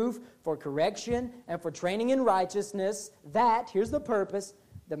reproof, for correction, and for training in righteousness, that, here's the purpose,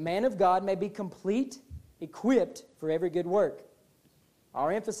 the man of God may be complete, equipped for every good work.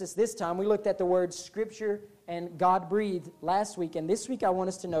 Our emphasis this time, we looked at the words Scripture and God-breathed last week, and this week I want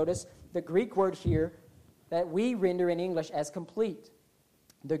us to notice the Greek word here that we render in English as complete.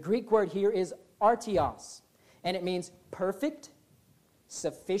 The Greek word here is artios, and it means perfect,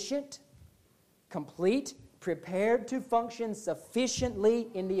 sufficient, complete, prepared to function sufficiently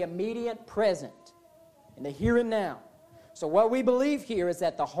in the immediate present, in the here and now. So what we believe here is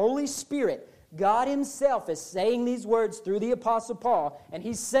that the Holy Spirit, God Himself, is saying these words through the Apostle Paul, and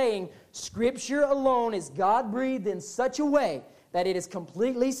he's saying Scripture alone is God-breathed in such a way that it is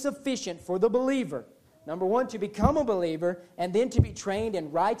completely sufficient for the believer, number one, to become a believer, and then to be trained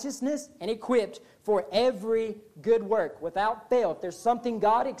in righteousness and equipped for every good work without fail. If there's something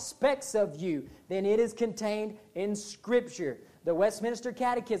God expects of you, then it is contained in Scripture. The Westminster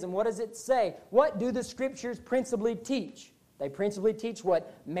Catechism, what does it say? What do the Scriptures principally teach? They principally teach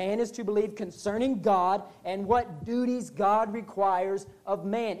what man is to believe concerning God and what duties God requires of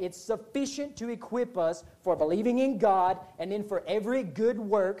man. It's sufficient to equip us for believing in God and then for every good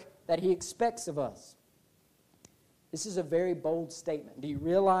work that He expects of us. This is a very bold statement. Do you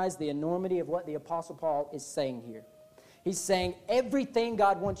realize the enormity of what the Apostle Paul is saying here? He's saying everything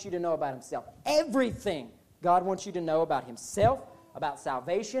God wants you to know about Himself, everything God wants you to know about Himself, about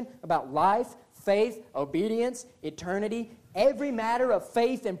salvation, about life, faith, obedience, eternity, every matter of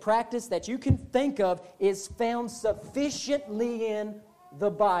faith and practice that you can think of is found sufficiently in the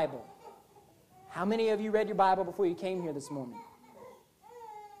Bible. How many of you read your Bible before you came here this morning?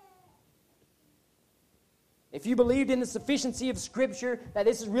 If you believed in the sufficiency of Scripture, that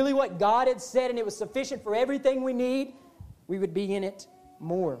this is really what God had said and it was sufficient for everything we need, we would be in it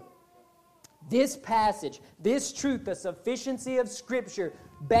more. This passage, this truth, the sufficiency of Scripture,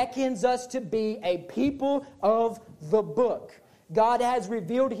 beckons us to be a people of the book. God has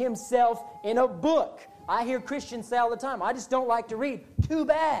revealed Himself in a book. I hear Christians say all the time, I just don't like to read. Too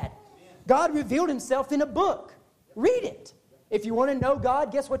bad. God revealed Himself in a book. Read it. If you want to know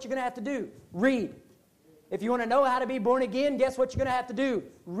God, guess what you're going to have to do? Read. If you want to know how to be born again, guess what you're going to have to do?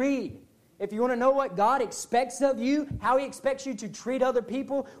 Read. If you want to know what God expects of you, how He expects you to treat other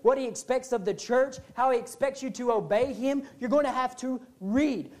people, what He expects of the church, how He expects you to obey Him, you're going to have to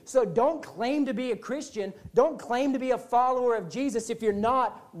read. So don't claim to be a Christian, don't claim to be a follower of Jesus if you're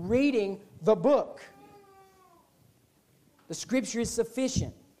not reading the book. The Scripture is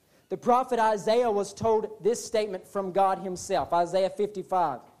sufficient. The prophet Isaiah was told this statement from God Himself, Isaiah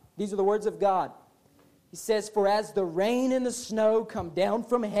 55. These are the words of God. He says, "For as the rain and the snow come down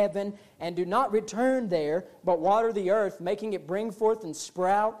from heaven and do not return there, but water the earth, making it bring forth and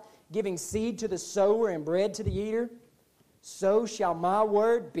sprout, giving seed to the sower and bread to the eater, so shall my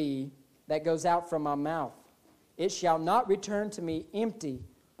word be that goes out from my mouth. It shall not return to me empty,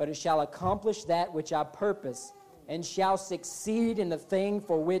 but it shall accomplish that which I purpose, and shall succeed in the thing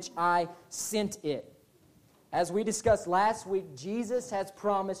for which I sent it." As we discussed last week, Jesus has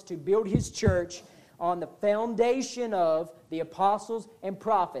promised to build His church on the foundation of the apostles and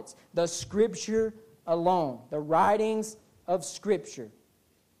prophets, the Scripture alone, the writings of Scripture.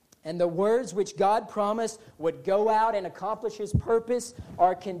 And the words which God promised would go out and accomplish His purpose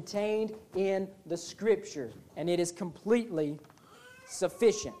are contained in the Scripture, and it is completely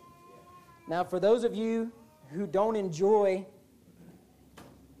sufficient. Now, for those of you who don't enjoy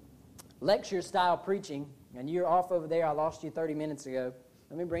lecture-style preaching, and you're off over there, I lost you 30 minutes ago,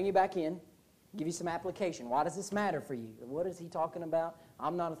 let me bring you back in. Give you some application. Why does this matter for you? What is he talking about?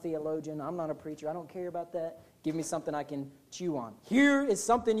 I'm not a theologian. I'm not a preacher. I don't care about that. Give me something I can chew on. Here is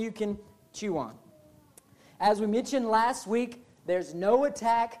something you can chew on. As we mentioned last week, there's no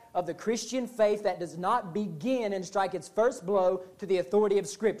attack of the Christian faith that does not begin and strike its first blow to the authority of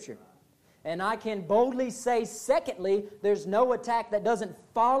Scripture. And I can boldly say, secondly, there's no attack that doesn't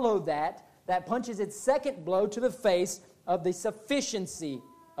follow that punches its second blow to the face of the sufficiency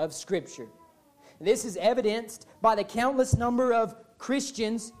of Scripture. This is evidenced by the countless number of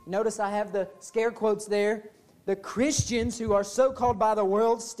Christians. Notice I have the scare quotes there. The Christians who are so called by the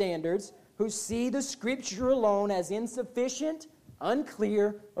world's standards, who see the Scripture alone as insufficient,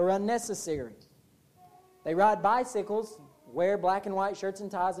 unclear, or unnecessary. They ride bicycles, wear black and white shirts and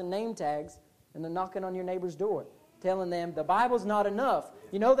ties and name tags, and they're knocking on your neighbor's door, telling them the Bible's not enough.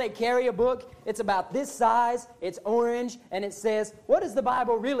 You know, they carry a book, it's about this size, it's orange, and it says, what does the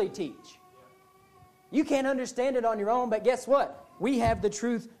Bible really teach? You can't understand it on your own, but guess what? We have the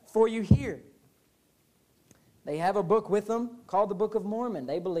truth for you here. They have a book with them called the Book of Mormon.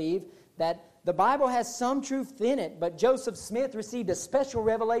 They believe that the Bible has some truth in it, but Joseph Smith received a special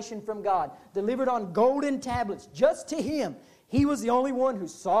revelation from God, delivered on golden tablets just to him. He was the only one who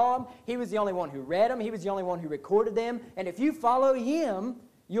saw them. He was the only one who read them. He was the only one who recorded them. And if you follow him,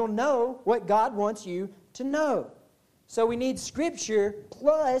 you'll know what God wants you to know. So we need Scripture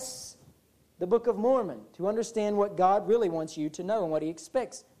plus the Book of Mormon to understand what God really wants you to know and what He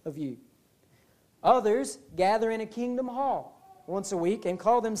expects of you. Others gather in a kingdom hall once a week and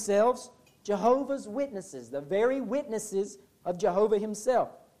call themselves Jehovah's Witnesses, the very witnesses of Jehovah Himself.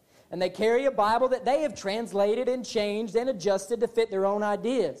 And they carry a Bible that they have translated and changed and adjusted to fit their own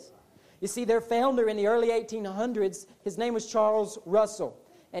ideas. You see, their founder in the early 1800s, his name was Charles Russell,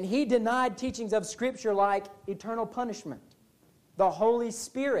 and he denied teachings of Scripture like eternal punishment, the Holy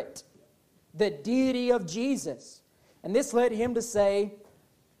Spirit, the deity of Jesus. And this led him to say,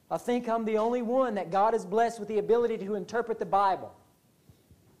 I think I'm the only one that God has blessed with the ability to interpret the Bible.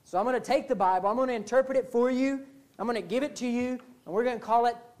 So I'm going to take the Bible, I'm going to interpret it for you, I'm going to give it to you, and we're going to call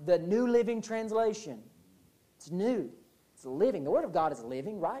it the New Living Translation. It's new. It's living. The Word of God is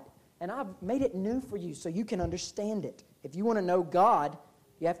living, right? And I've made it new for you so you can understand it. If you want to know God,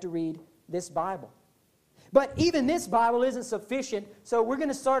 you have to read this Bible. But even this Bible isn't sufficient, so we're going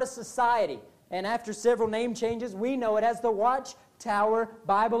to start a society. And after several name changes, we know it as the Watchtower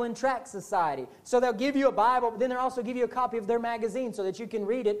Bible and Tract Society. So they'll give you a Bible, but then they'll also give you a copy of their magazine so that you can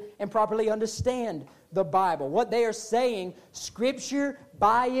read it and properly understand the Bible. What they are saying, Scripture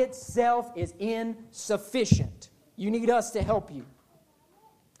by itself is insufficient. You need us to help you.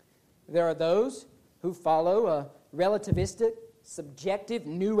 There are those who follow a relativistic, subjective,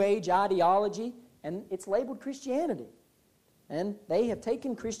 New Age ideology, and it's labeled Christianity. And they have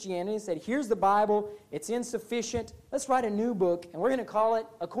taken Christianity and said, here's the Bible, it's insufficient, let's write a new book, and we're going to call it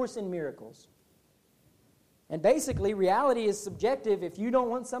A Course in Miracles. And basically, reality is subjective. If you don't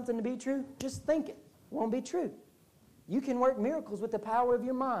want something to be true, just think it. It won't be true. You can work miracles with the power of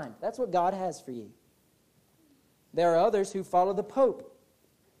your mind. That's what God has for you. There are others who follow the Pope,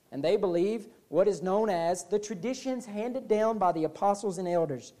 and they believe what is known as the traditions handed down by the apostles and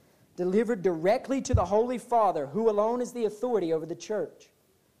elders, delivered directly to the Holy Father, who alone is the authority over the church.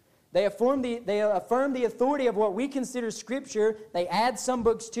 They affirm the authority of what we consider Scripture. They add some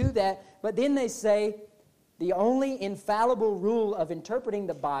books to that, but then they say the only infallible rule of interpreting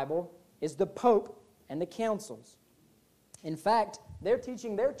the Bible is the Pope and the councils. In fact, they're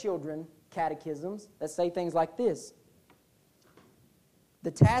teaching their children catechisms that say things like this. The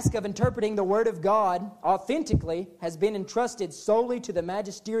task of interpreting the Word of God authentically has been entrusted solely to the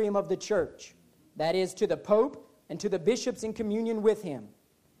magisterium of the church, that is, to the Pope and to the bishops in communion with him.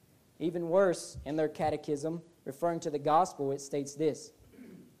 Even worse, in their catechism, referring to the gospel, it states this: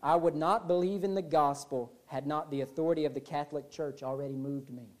 I would not believe in the gospel had not the authority of the Catholic Church already moved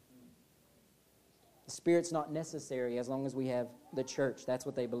me. The Spirit's not necessary as long as we have the church. That's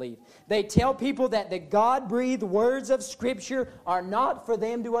what they believe. They tell people that the God-breathed words of Scripture are not for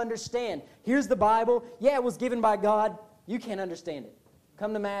them to understand. Here's the Bible. Yeah, it was given by God. You can't understand it.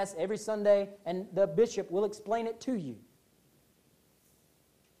 Come to Mass every Sunday, and the bishop will explain it to you.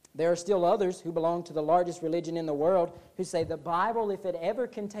 There are still others who belong to the largest religion in the world who say the Bible, if it ever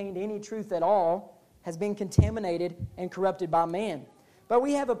contained any truth at all, has been contaminated and corrupted by man. But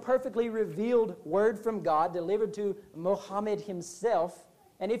we have a perfectly revealed word from God delivered to Muhammad himself.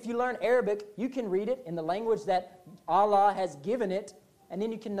 And if you learn Arabic, you can read it in the language that Allah has given it, and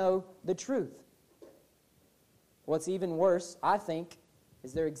then you can know the truth. What's even worse, I think,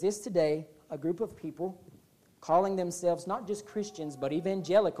 is there exists today a group of people calling themselves not just Christians, but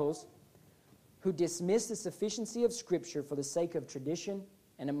evangelicals, who dismiss the sufficiency of Scripture for the sake of tradition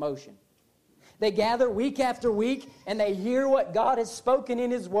and emotion. They gather week after week, and they hear what God has spoken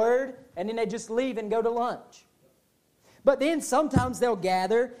in His Word, and then they just leave and go to lunch. But then sometimes they'll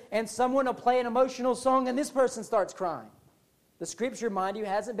gather, and someone will play an emotional song, and this person starts crying. The Scripture, mind you,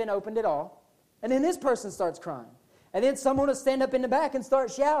 hasn't been opened at all. And then this person starts crying. And then someone will stand up in the back and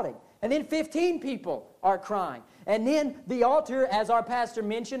start shouting. And then 15 people are crying. And then the altar, as our pastor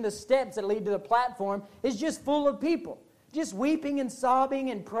mentioned, the steps that lead to the platform, is just full of people, just weeping and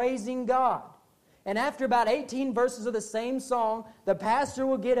sobbing and praising God. And after about 18 verses of the same song, the pastor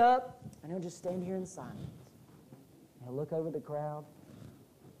will get up and he'll just stand here in silence. He'll look over the crowd.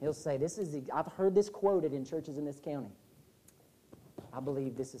 He'll say, I've heard this quoted in churches in this county. I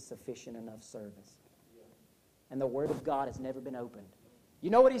believe this is sufficient enough service. And the Word of God has never been opened.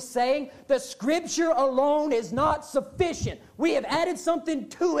 You know what he's saying? The Scripture alone is not sufficient. We have added something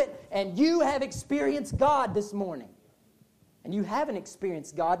to it, and you have experienced God this morning. And you haven't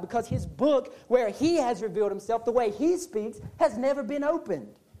experienced God because His book, where He has revealed Himself, the way He speaks, has never been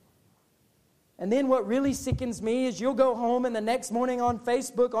opened. And then what really sickens me is you'll go home and the next morning on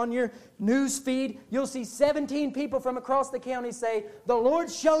Facebook, on your news feed, you'll see 17 people from across the county say, the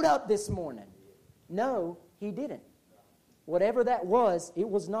Lord showed up this morning. No, He didn't. Whatever that was, it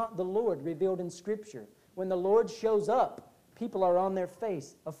was not the Lord revealed in Scripture. When the Lord shows up, people are on their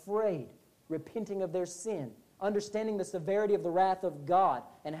face, afraid, repenting of their sin, understanding the severity of the wrath of God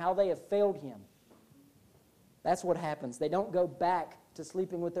and how they have failed Him. That's what happens. They don't go back to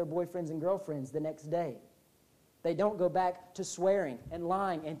sleeping with their boyfriends and girlfriends the next day. They don't go back to swearing and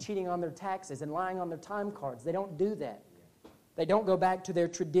lying and cheating on their taxes and lying on their time cards. They don't do that. They don't go back to their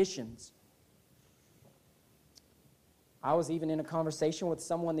traditions. I was even in a conversation with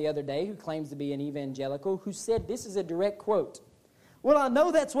someone the other day who claims to be an evangelical who said, this is a direct quote, well, I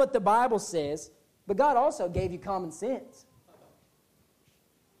know that's what the Bible says, but God also gave you common sense.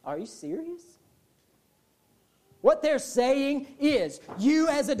 Are you serious? What they're saying is, you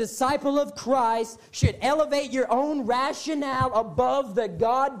as a disciple of Christ should elevate your own rationale above the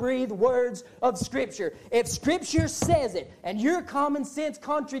God-breathed words of Scripture. If Scripture says it and your common sense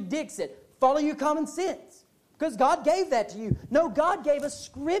contradicts it, follow your common sense. Because God gave that to you. No, God gave us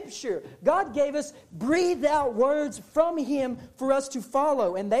Scripture. God gave us breathed out words from Him for us to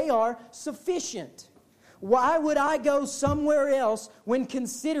follow, and they are sufficient. Why would I go somewhere else when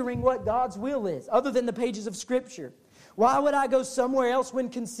considering what God's will is, other than the pages of Scripture? Why would I go somewhere else when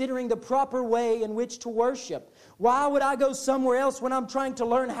considering the proper way in which to worship? Why would I go somewhere else when I'm trying to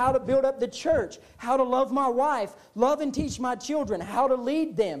learn how to build up the church, how to love my wife, love and teach my children, how to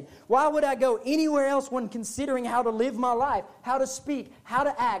lead them? Why would I go anywhere else when considering how to live my life, how to speak, how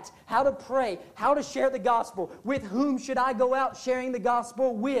to act, how to pray, how to share the gospel? With whom should I go out sharing the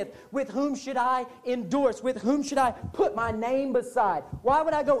gospel with? With whom should I endorse? With whom should I put my name beside? Why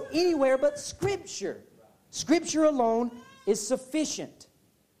would I go anywhere but Scripture? Scripture alone is sufficient.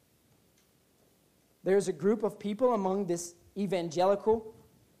 There's a group of people among this evangelical,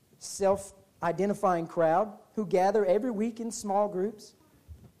 self-identifying crowd who gather every week in small groups,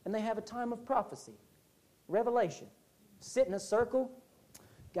 and they have a time of prophecy, revelation. Sit in a circle.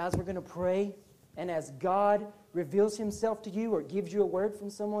 Guys, we're going to pray, and as God reveals Himself to you or gives you a word from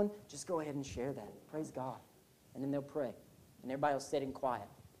someone, just go ahead and share that. Praise God. And then they'll pray, and everybody will sit in quiet.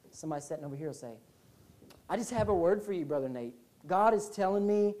 Somebody sitting over here will say, I just have a word for you, Brother Nate. God is telling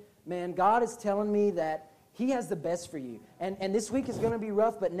me, God is telling me that He has the best for you. And this week is going to be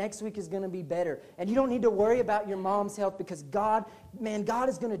rough, but next week is going to be better. And you don't need to worry about your mom's health because God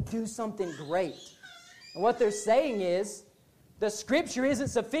is going to do something great. And what they're saying is, the Scripture isn't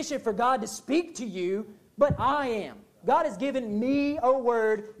sufficient for God to speak to you, but I am. God has given me a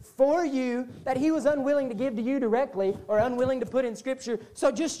word for you that He was unwilling to give to you directly or unwilling to put in Scripture,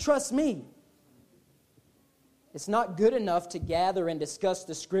 so just trust me. It's not good enough to gather and discuss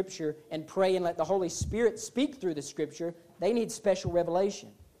the Scripture and pray and let the Holy Spirit speak through the Scripture. They need special revelation.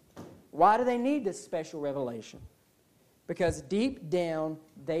 Why do they need this special revelation? Because deep down,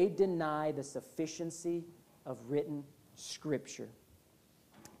 they deny the sufficiency of written Scripture.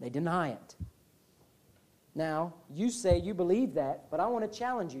 They deny it. Now, you say you believe that, but I want to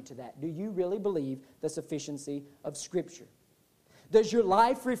challenge you to that. Do you really believe the sufficiency of Scripture? Does your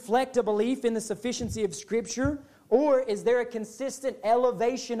life reflect a belief in the sufficiency of Scripture? Or is there a consistent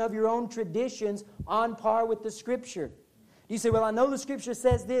elevation of your own traditions on par with the Scripture? You say, well, I know the Scripture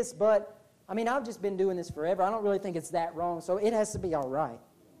says this, but, I've just been doing this forever. I don't really think it's that wrong, so it has to be all right.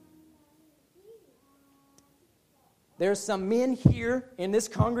 There are some men here in this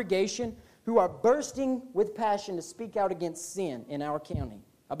congregation who are bursting with passion to speak out against sin in our county,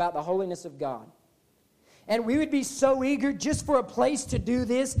 about the holiness of God. And we would be so eager just for a place to do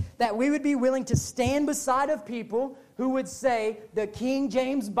this that we would be willing to stand beside of people who would say the King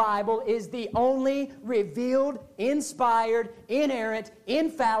James Bible is the only revealed, inspired, inerrant,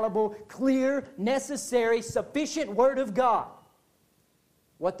 infallible, clear, necessary, sufficient Word of God.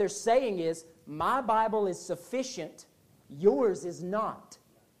 What they're saying is, my Bible is sufficient, yours is not.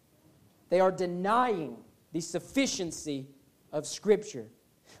 They are denying the sufficiency of Scripture.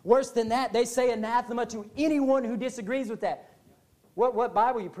 Worse than that, they say anathema to anyone who disagrees with that. What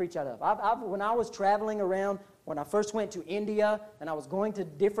Bible you preach out of? When I was traveling around, when I first went to India and I was going to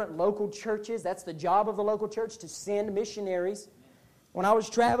different local churches, that's the job of the local church, to send missionaries. When I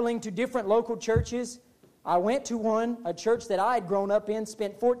was traveling to different local churches, I went to a church that I had grown up in,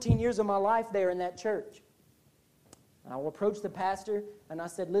 spent 14 years of my life there in that church. And I approached the pastor and I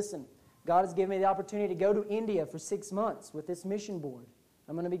said, listen, God has given me the opportunity to go to India for 6 months with this mission board.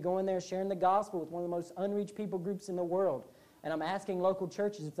 I'm going to be going there sharing the gospel with one of the most unreached people groups in the world. And I'm asking local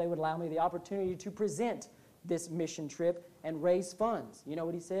churches if they would allow me the opportunity to present this mission trip and raise funds. You know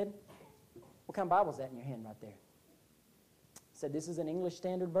what he said? What kind of Bible is that in your hand right there? He said, this is an English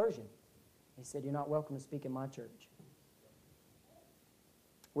Standard Version. He said, you're not welcome to speak in my church.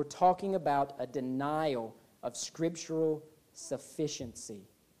 We're talking about a denial of scriptural sufficiency.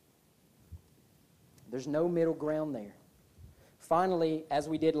 There's no middle ground there. Finally, as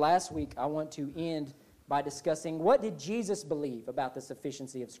we did last week, I want to end by discussing what did Jesus believe about the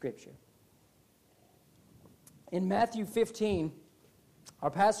sufficiency of Scripture. In Matthew 15, our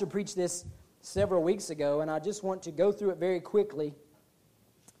pastor preached this several weeks ago, and I just want to go through it very quickly.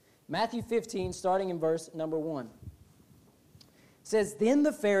 Matthew 15, starting in verse number 1. It says, Then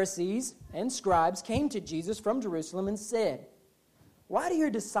the Pharisees and scribes came to Jesus from Jerusalem and said, Why do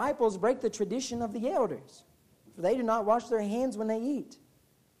your disciples break the tradition of the elders? For they do not wash their hands when they eat.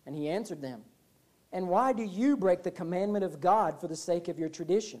 And he answered them, And why do you break the commandment of God for the sake of your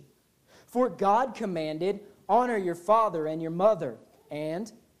tradition? For God commanded, Honor your father and your mother, and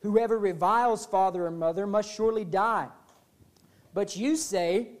whoever reviles father or mother must surely die. But you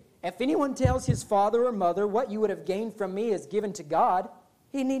say, If anyone tells his father or mother, What you would have gained from me is given to God,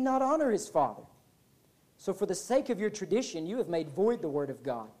 he need not honor his father. So for the sake of your tradition, you have made void the word of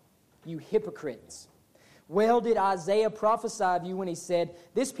God, you hypocrites. Well did Isaiah prophesy of you when he said,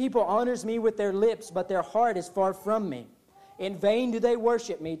 This people honors me with their lips, but their heart is far from me. In vain do they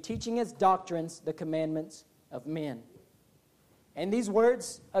worship me, teaching as doctrines the commandments of men. And these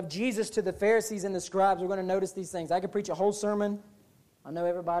words of Jesus to the Pharisees and the scribes, we're going to notice these things. I could preach a whole sermon. I know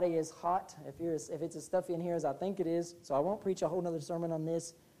everybody is hot if it's as stuffy in here as I think it is, so I won't preach a whole other sermon on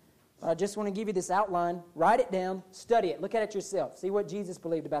this. I just want to give you this outline. Write it down. Study it. Look at it yourself. See what Jesus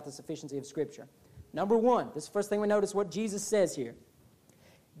believed about the sufficiency of Scripture. Number 1, this is the first thing we notice what Jesus says here.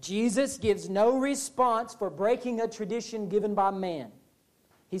 Jesus gives no response for breaking a tradition given by man.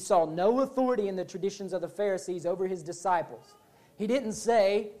 He saw no authority in the traditions of the Pharisees over his disciples. He didn't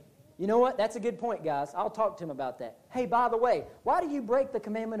say, you know what, that's a good point, guys. I'll talk to him about that. Hey, by the way, why do you break the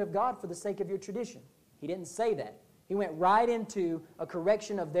commandment of God for the sake of your tradition? He didn't say that. He went right into a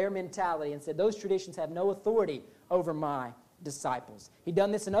correction of their mentality and said, those traditions have no authority over my disciples. He'd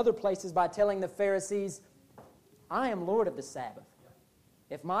done this in other places by telling the Pharisees, I am Lord of the Sabbath.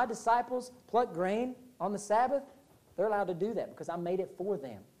 If my disciples pluck grain on the Sabbath, they're allowed to do that because I made it for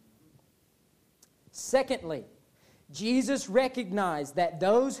them. Secondly, Jesus recognized that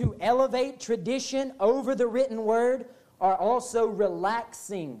those who elevate tradition over the written word are also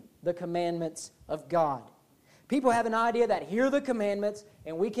relaxing the commandments of God. People have an idea that here are the commandments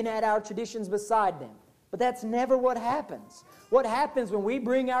and we can add our traditions beside them. But that's never what happens. What happens when we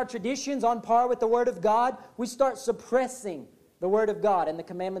bring our traditions on par with the Word of God, we start suppressing the Word of God and the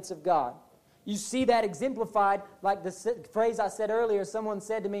commandments of God. You see that exemplified like the phrase I said earlier. Someone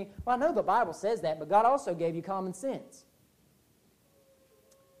said to me, well, I know the Bible says that, but God also gave you common sense.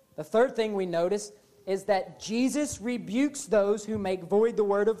 The third thing we notice is that Jesus rebukes those who make void the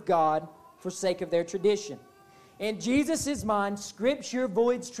Word of God for sake of their tradition. In Jesus' mind, Scripture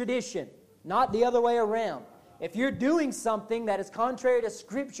voids tradition, not the other way around. If you're doing something that is contrary to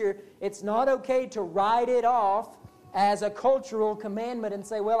Scripture, it's not okay to write it off as a cultural commandment and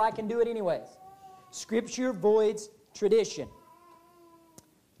say, well, I can do it anyways. Scripture voids tradition.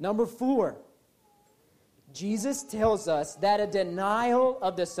 Number 4, Jesus tells us that a denial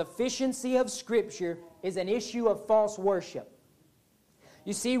of the sufficiency of Scripture is an issue of false worship.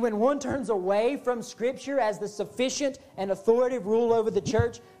 You see, when one turns away from Scripture as the sufficient and authoritative rule over the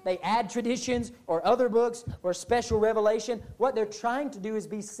church, they add traditions or other books or special revelation. What they're trying to do is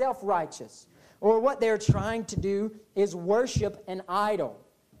be self-righteous. Or what they're trying to do is worship an idol.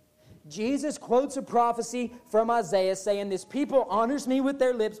 Jesus quotes a prophecy from Isaiah saying, "This people honors me with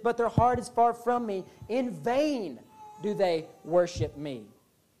their lips, but their heart is far from me. In vain do they worship me."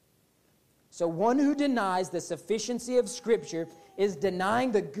 So one who denies the sufficiency of Scripture is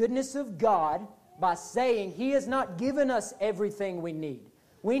denying the goodness of God by saying He has not given us everything we need.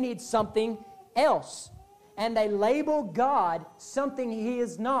 We need something else. And they label God something He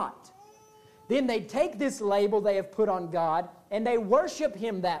is not. Then they take this label they have put on God and they worship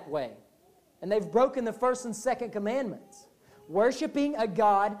Him that way. And they've broken the first and second commandments. Worshiping a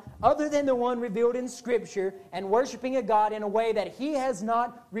God other than the one revealed in Scripture and worshiping a God in a way that He has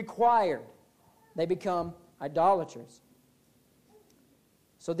not required. They become idolaters.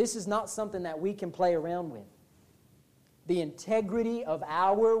 So this is not something that we can play around with. The integrity of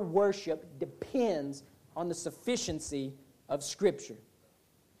our worship depends on the sufficiency of Scripture.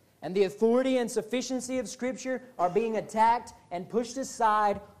 And the authority and sufficiency of Scripture are being attacked and pushed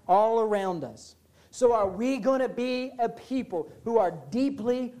aside all around us. So are we going to be a people who are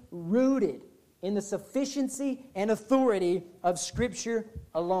deeply rooted in the sufficiency and authority of Scripture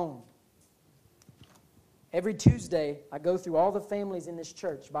alone? Every Tuesday, I go through all the families in this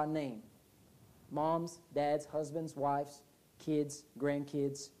church by name. Moms, dads, husbands, wives, kids,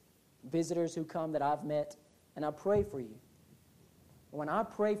 grandkids, visitors who come that I've met, and I pray for you. When I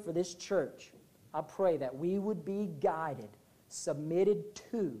pray for this church, I pray that we would be guided, submitted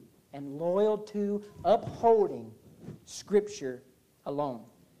to, and loyal to upholding Scripture alone.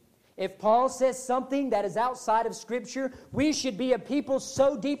 If Paul says something that is outside of Scripture, we should be a people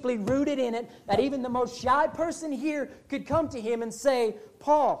so deeply rooted in it that even the most shy person here could come to him and say,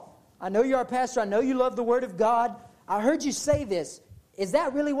 "Paul, I know you're our pastor. I know you love the Word of God. I heard you say this. Is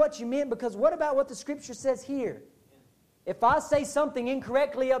that really what you meant? Because what about what the Scripture says here?" If I say something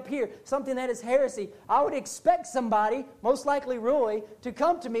incorrectly up here, something that is heresy, I would expect somebody, most likely Roy, to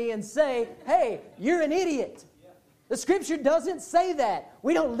come to me and say, "Hey, you're an idiot. The Scripture doesn't say that."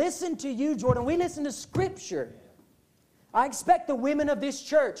 We don't listen to you, Jordan. We listen to Scripture. I expect the women of this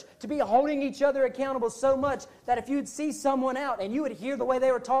church to be holding each other accountable so much that if you'd see someone out and you would hear the way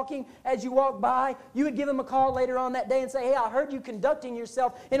they were talking as you walk by, you would give them a call later on that day and say, "Hey, I heard you conducting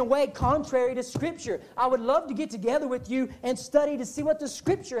yourself in a way contrary to Scripture. I would love to get together with you and study to see what the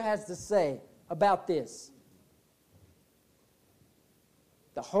Scripture has to say about this."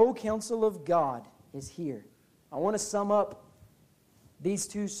 The whole counsel of God is here. I want to sum up these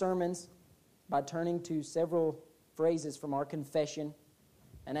two sermons by turning to several phrases from our confession.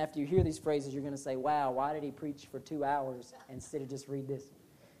 And after you hear these phrases, you're going to say, "Wow, why did he preach for 2 hours instead of just read this?"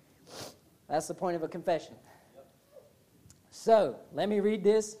 That's the point of a confession. So, let me read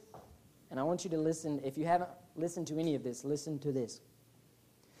this, and I want you to listen. If you haven't listened to any of this, listen to this.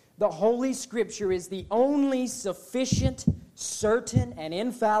 The Holy Scripture is the only sufficient, certain, and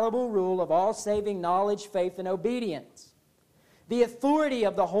infallible rule of all saving knowledge, faith, and obedience. The authority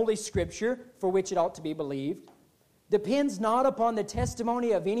of the Holy Scripture, for which it ought to be believed, depends not upon the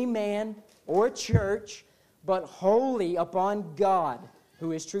testimony of any man or church, but wholly upon God,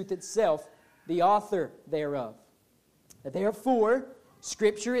 who is truth itself, the author thereof. Therefore,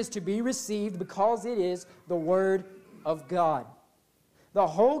 Scripture is to be received because it is the Word of God. The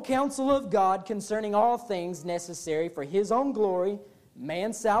whole counsel of God concerning all things necessary for His own glory,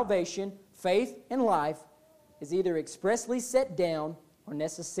 man's salvation, faith, and life is either expressly set down or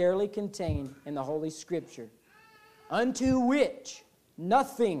necessarily contained in the Holy Scripture, unto which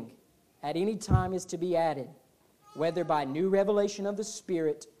nothing at any time is to be added, whether by new revelation of the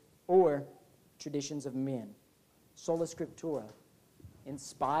Spirit or traditions of men. Sola Scriptura,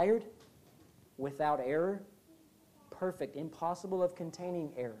 inspired, without error, perfect, impossible of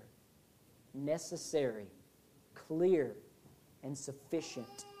containing error, necessary, clear, and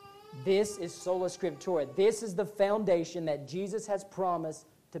sufficient. This is Sola Scriptura. This is the foundation that Jesus has promised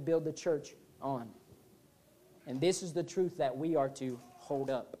to build the church on. And this is the truth that we are to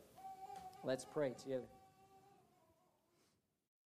hold up. Let's pray together.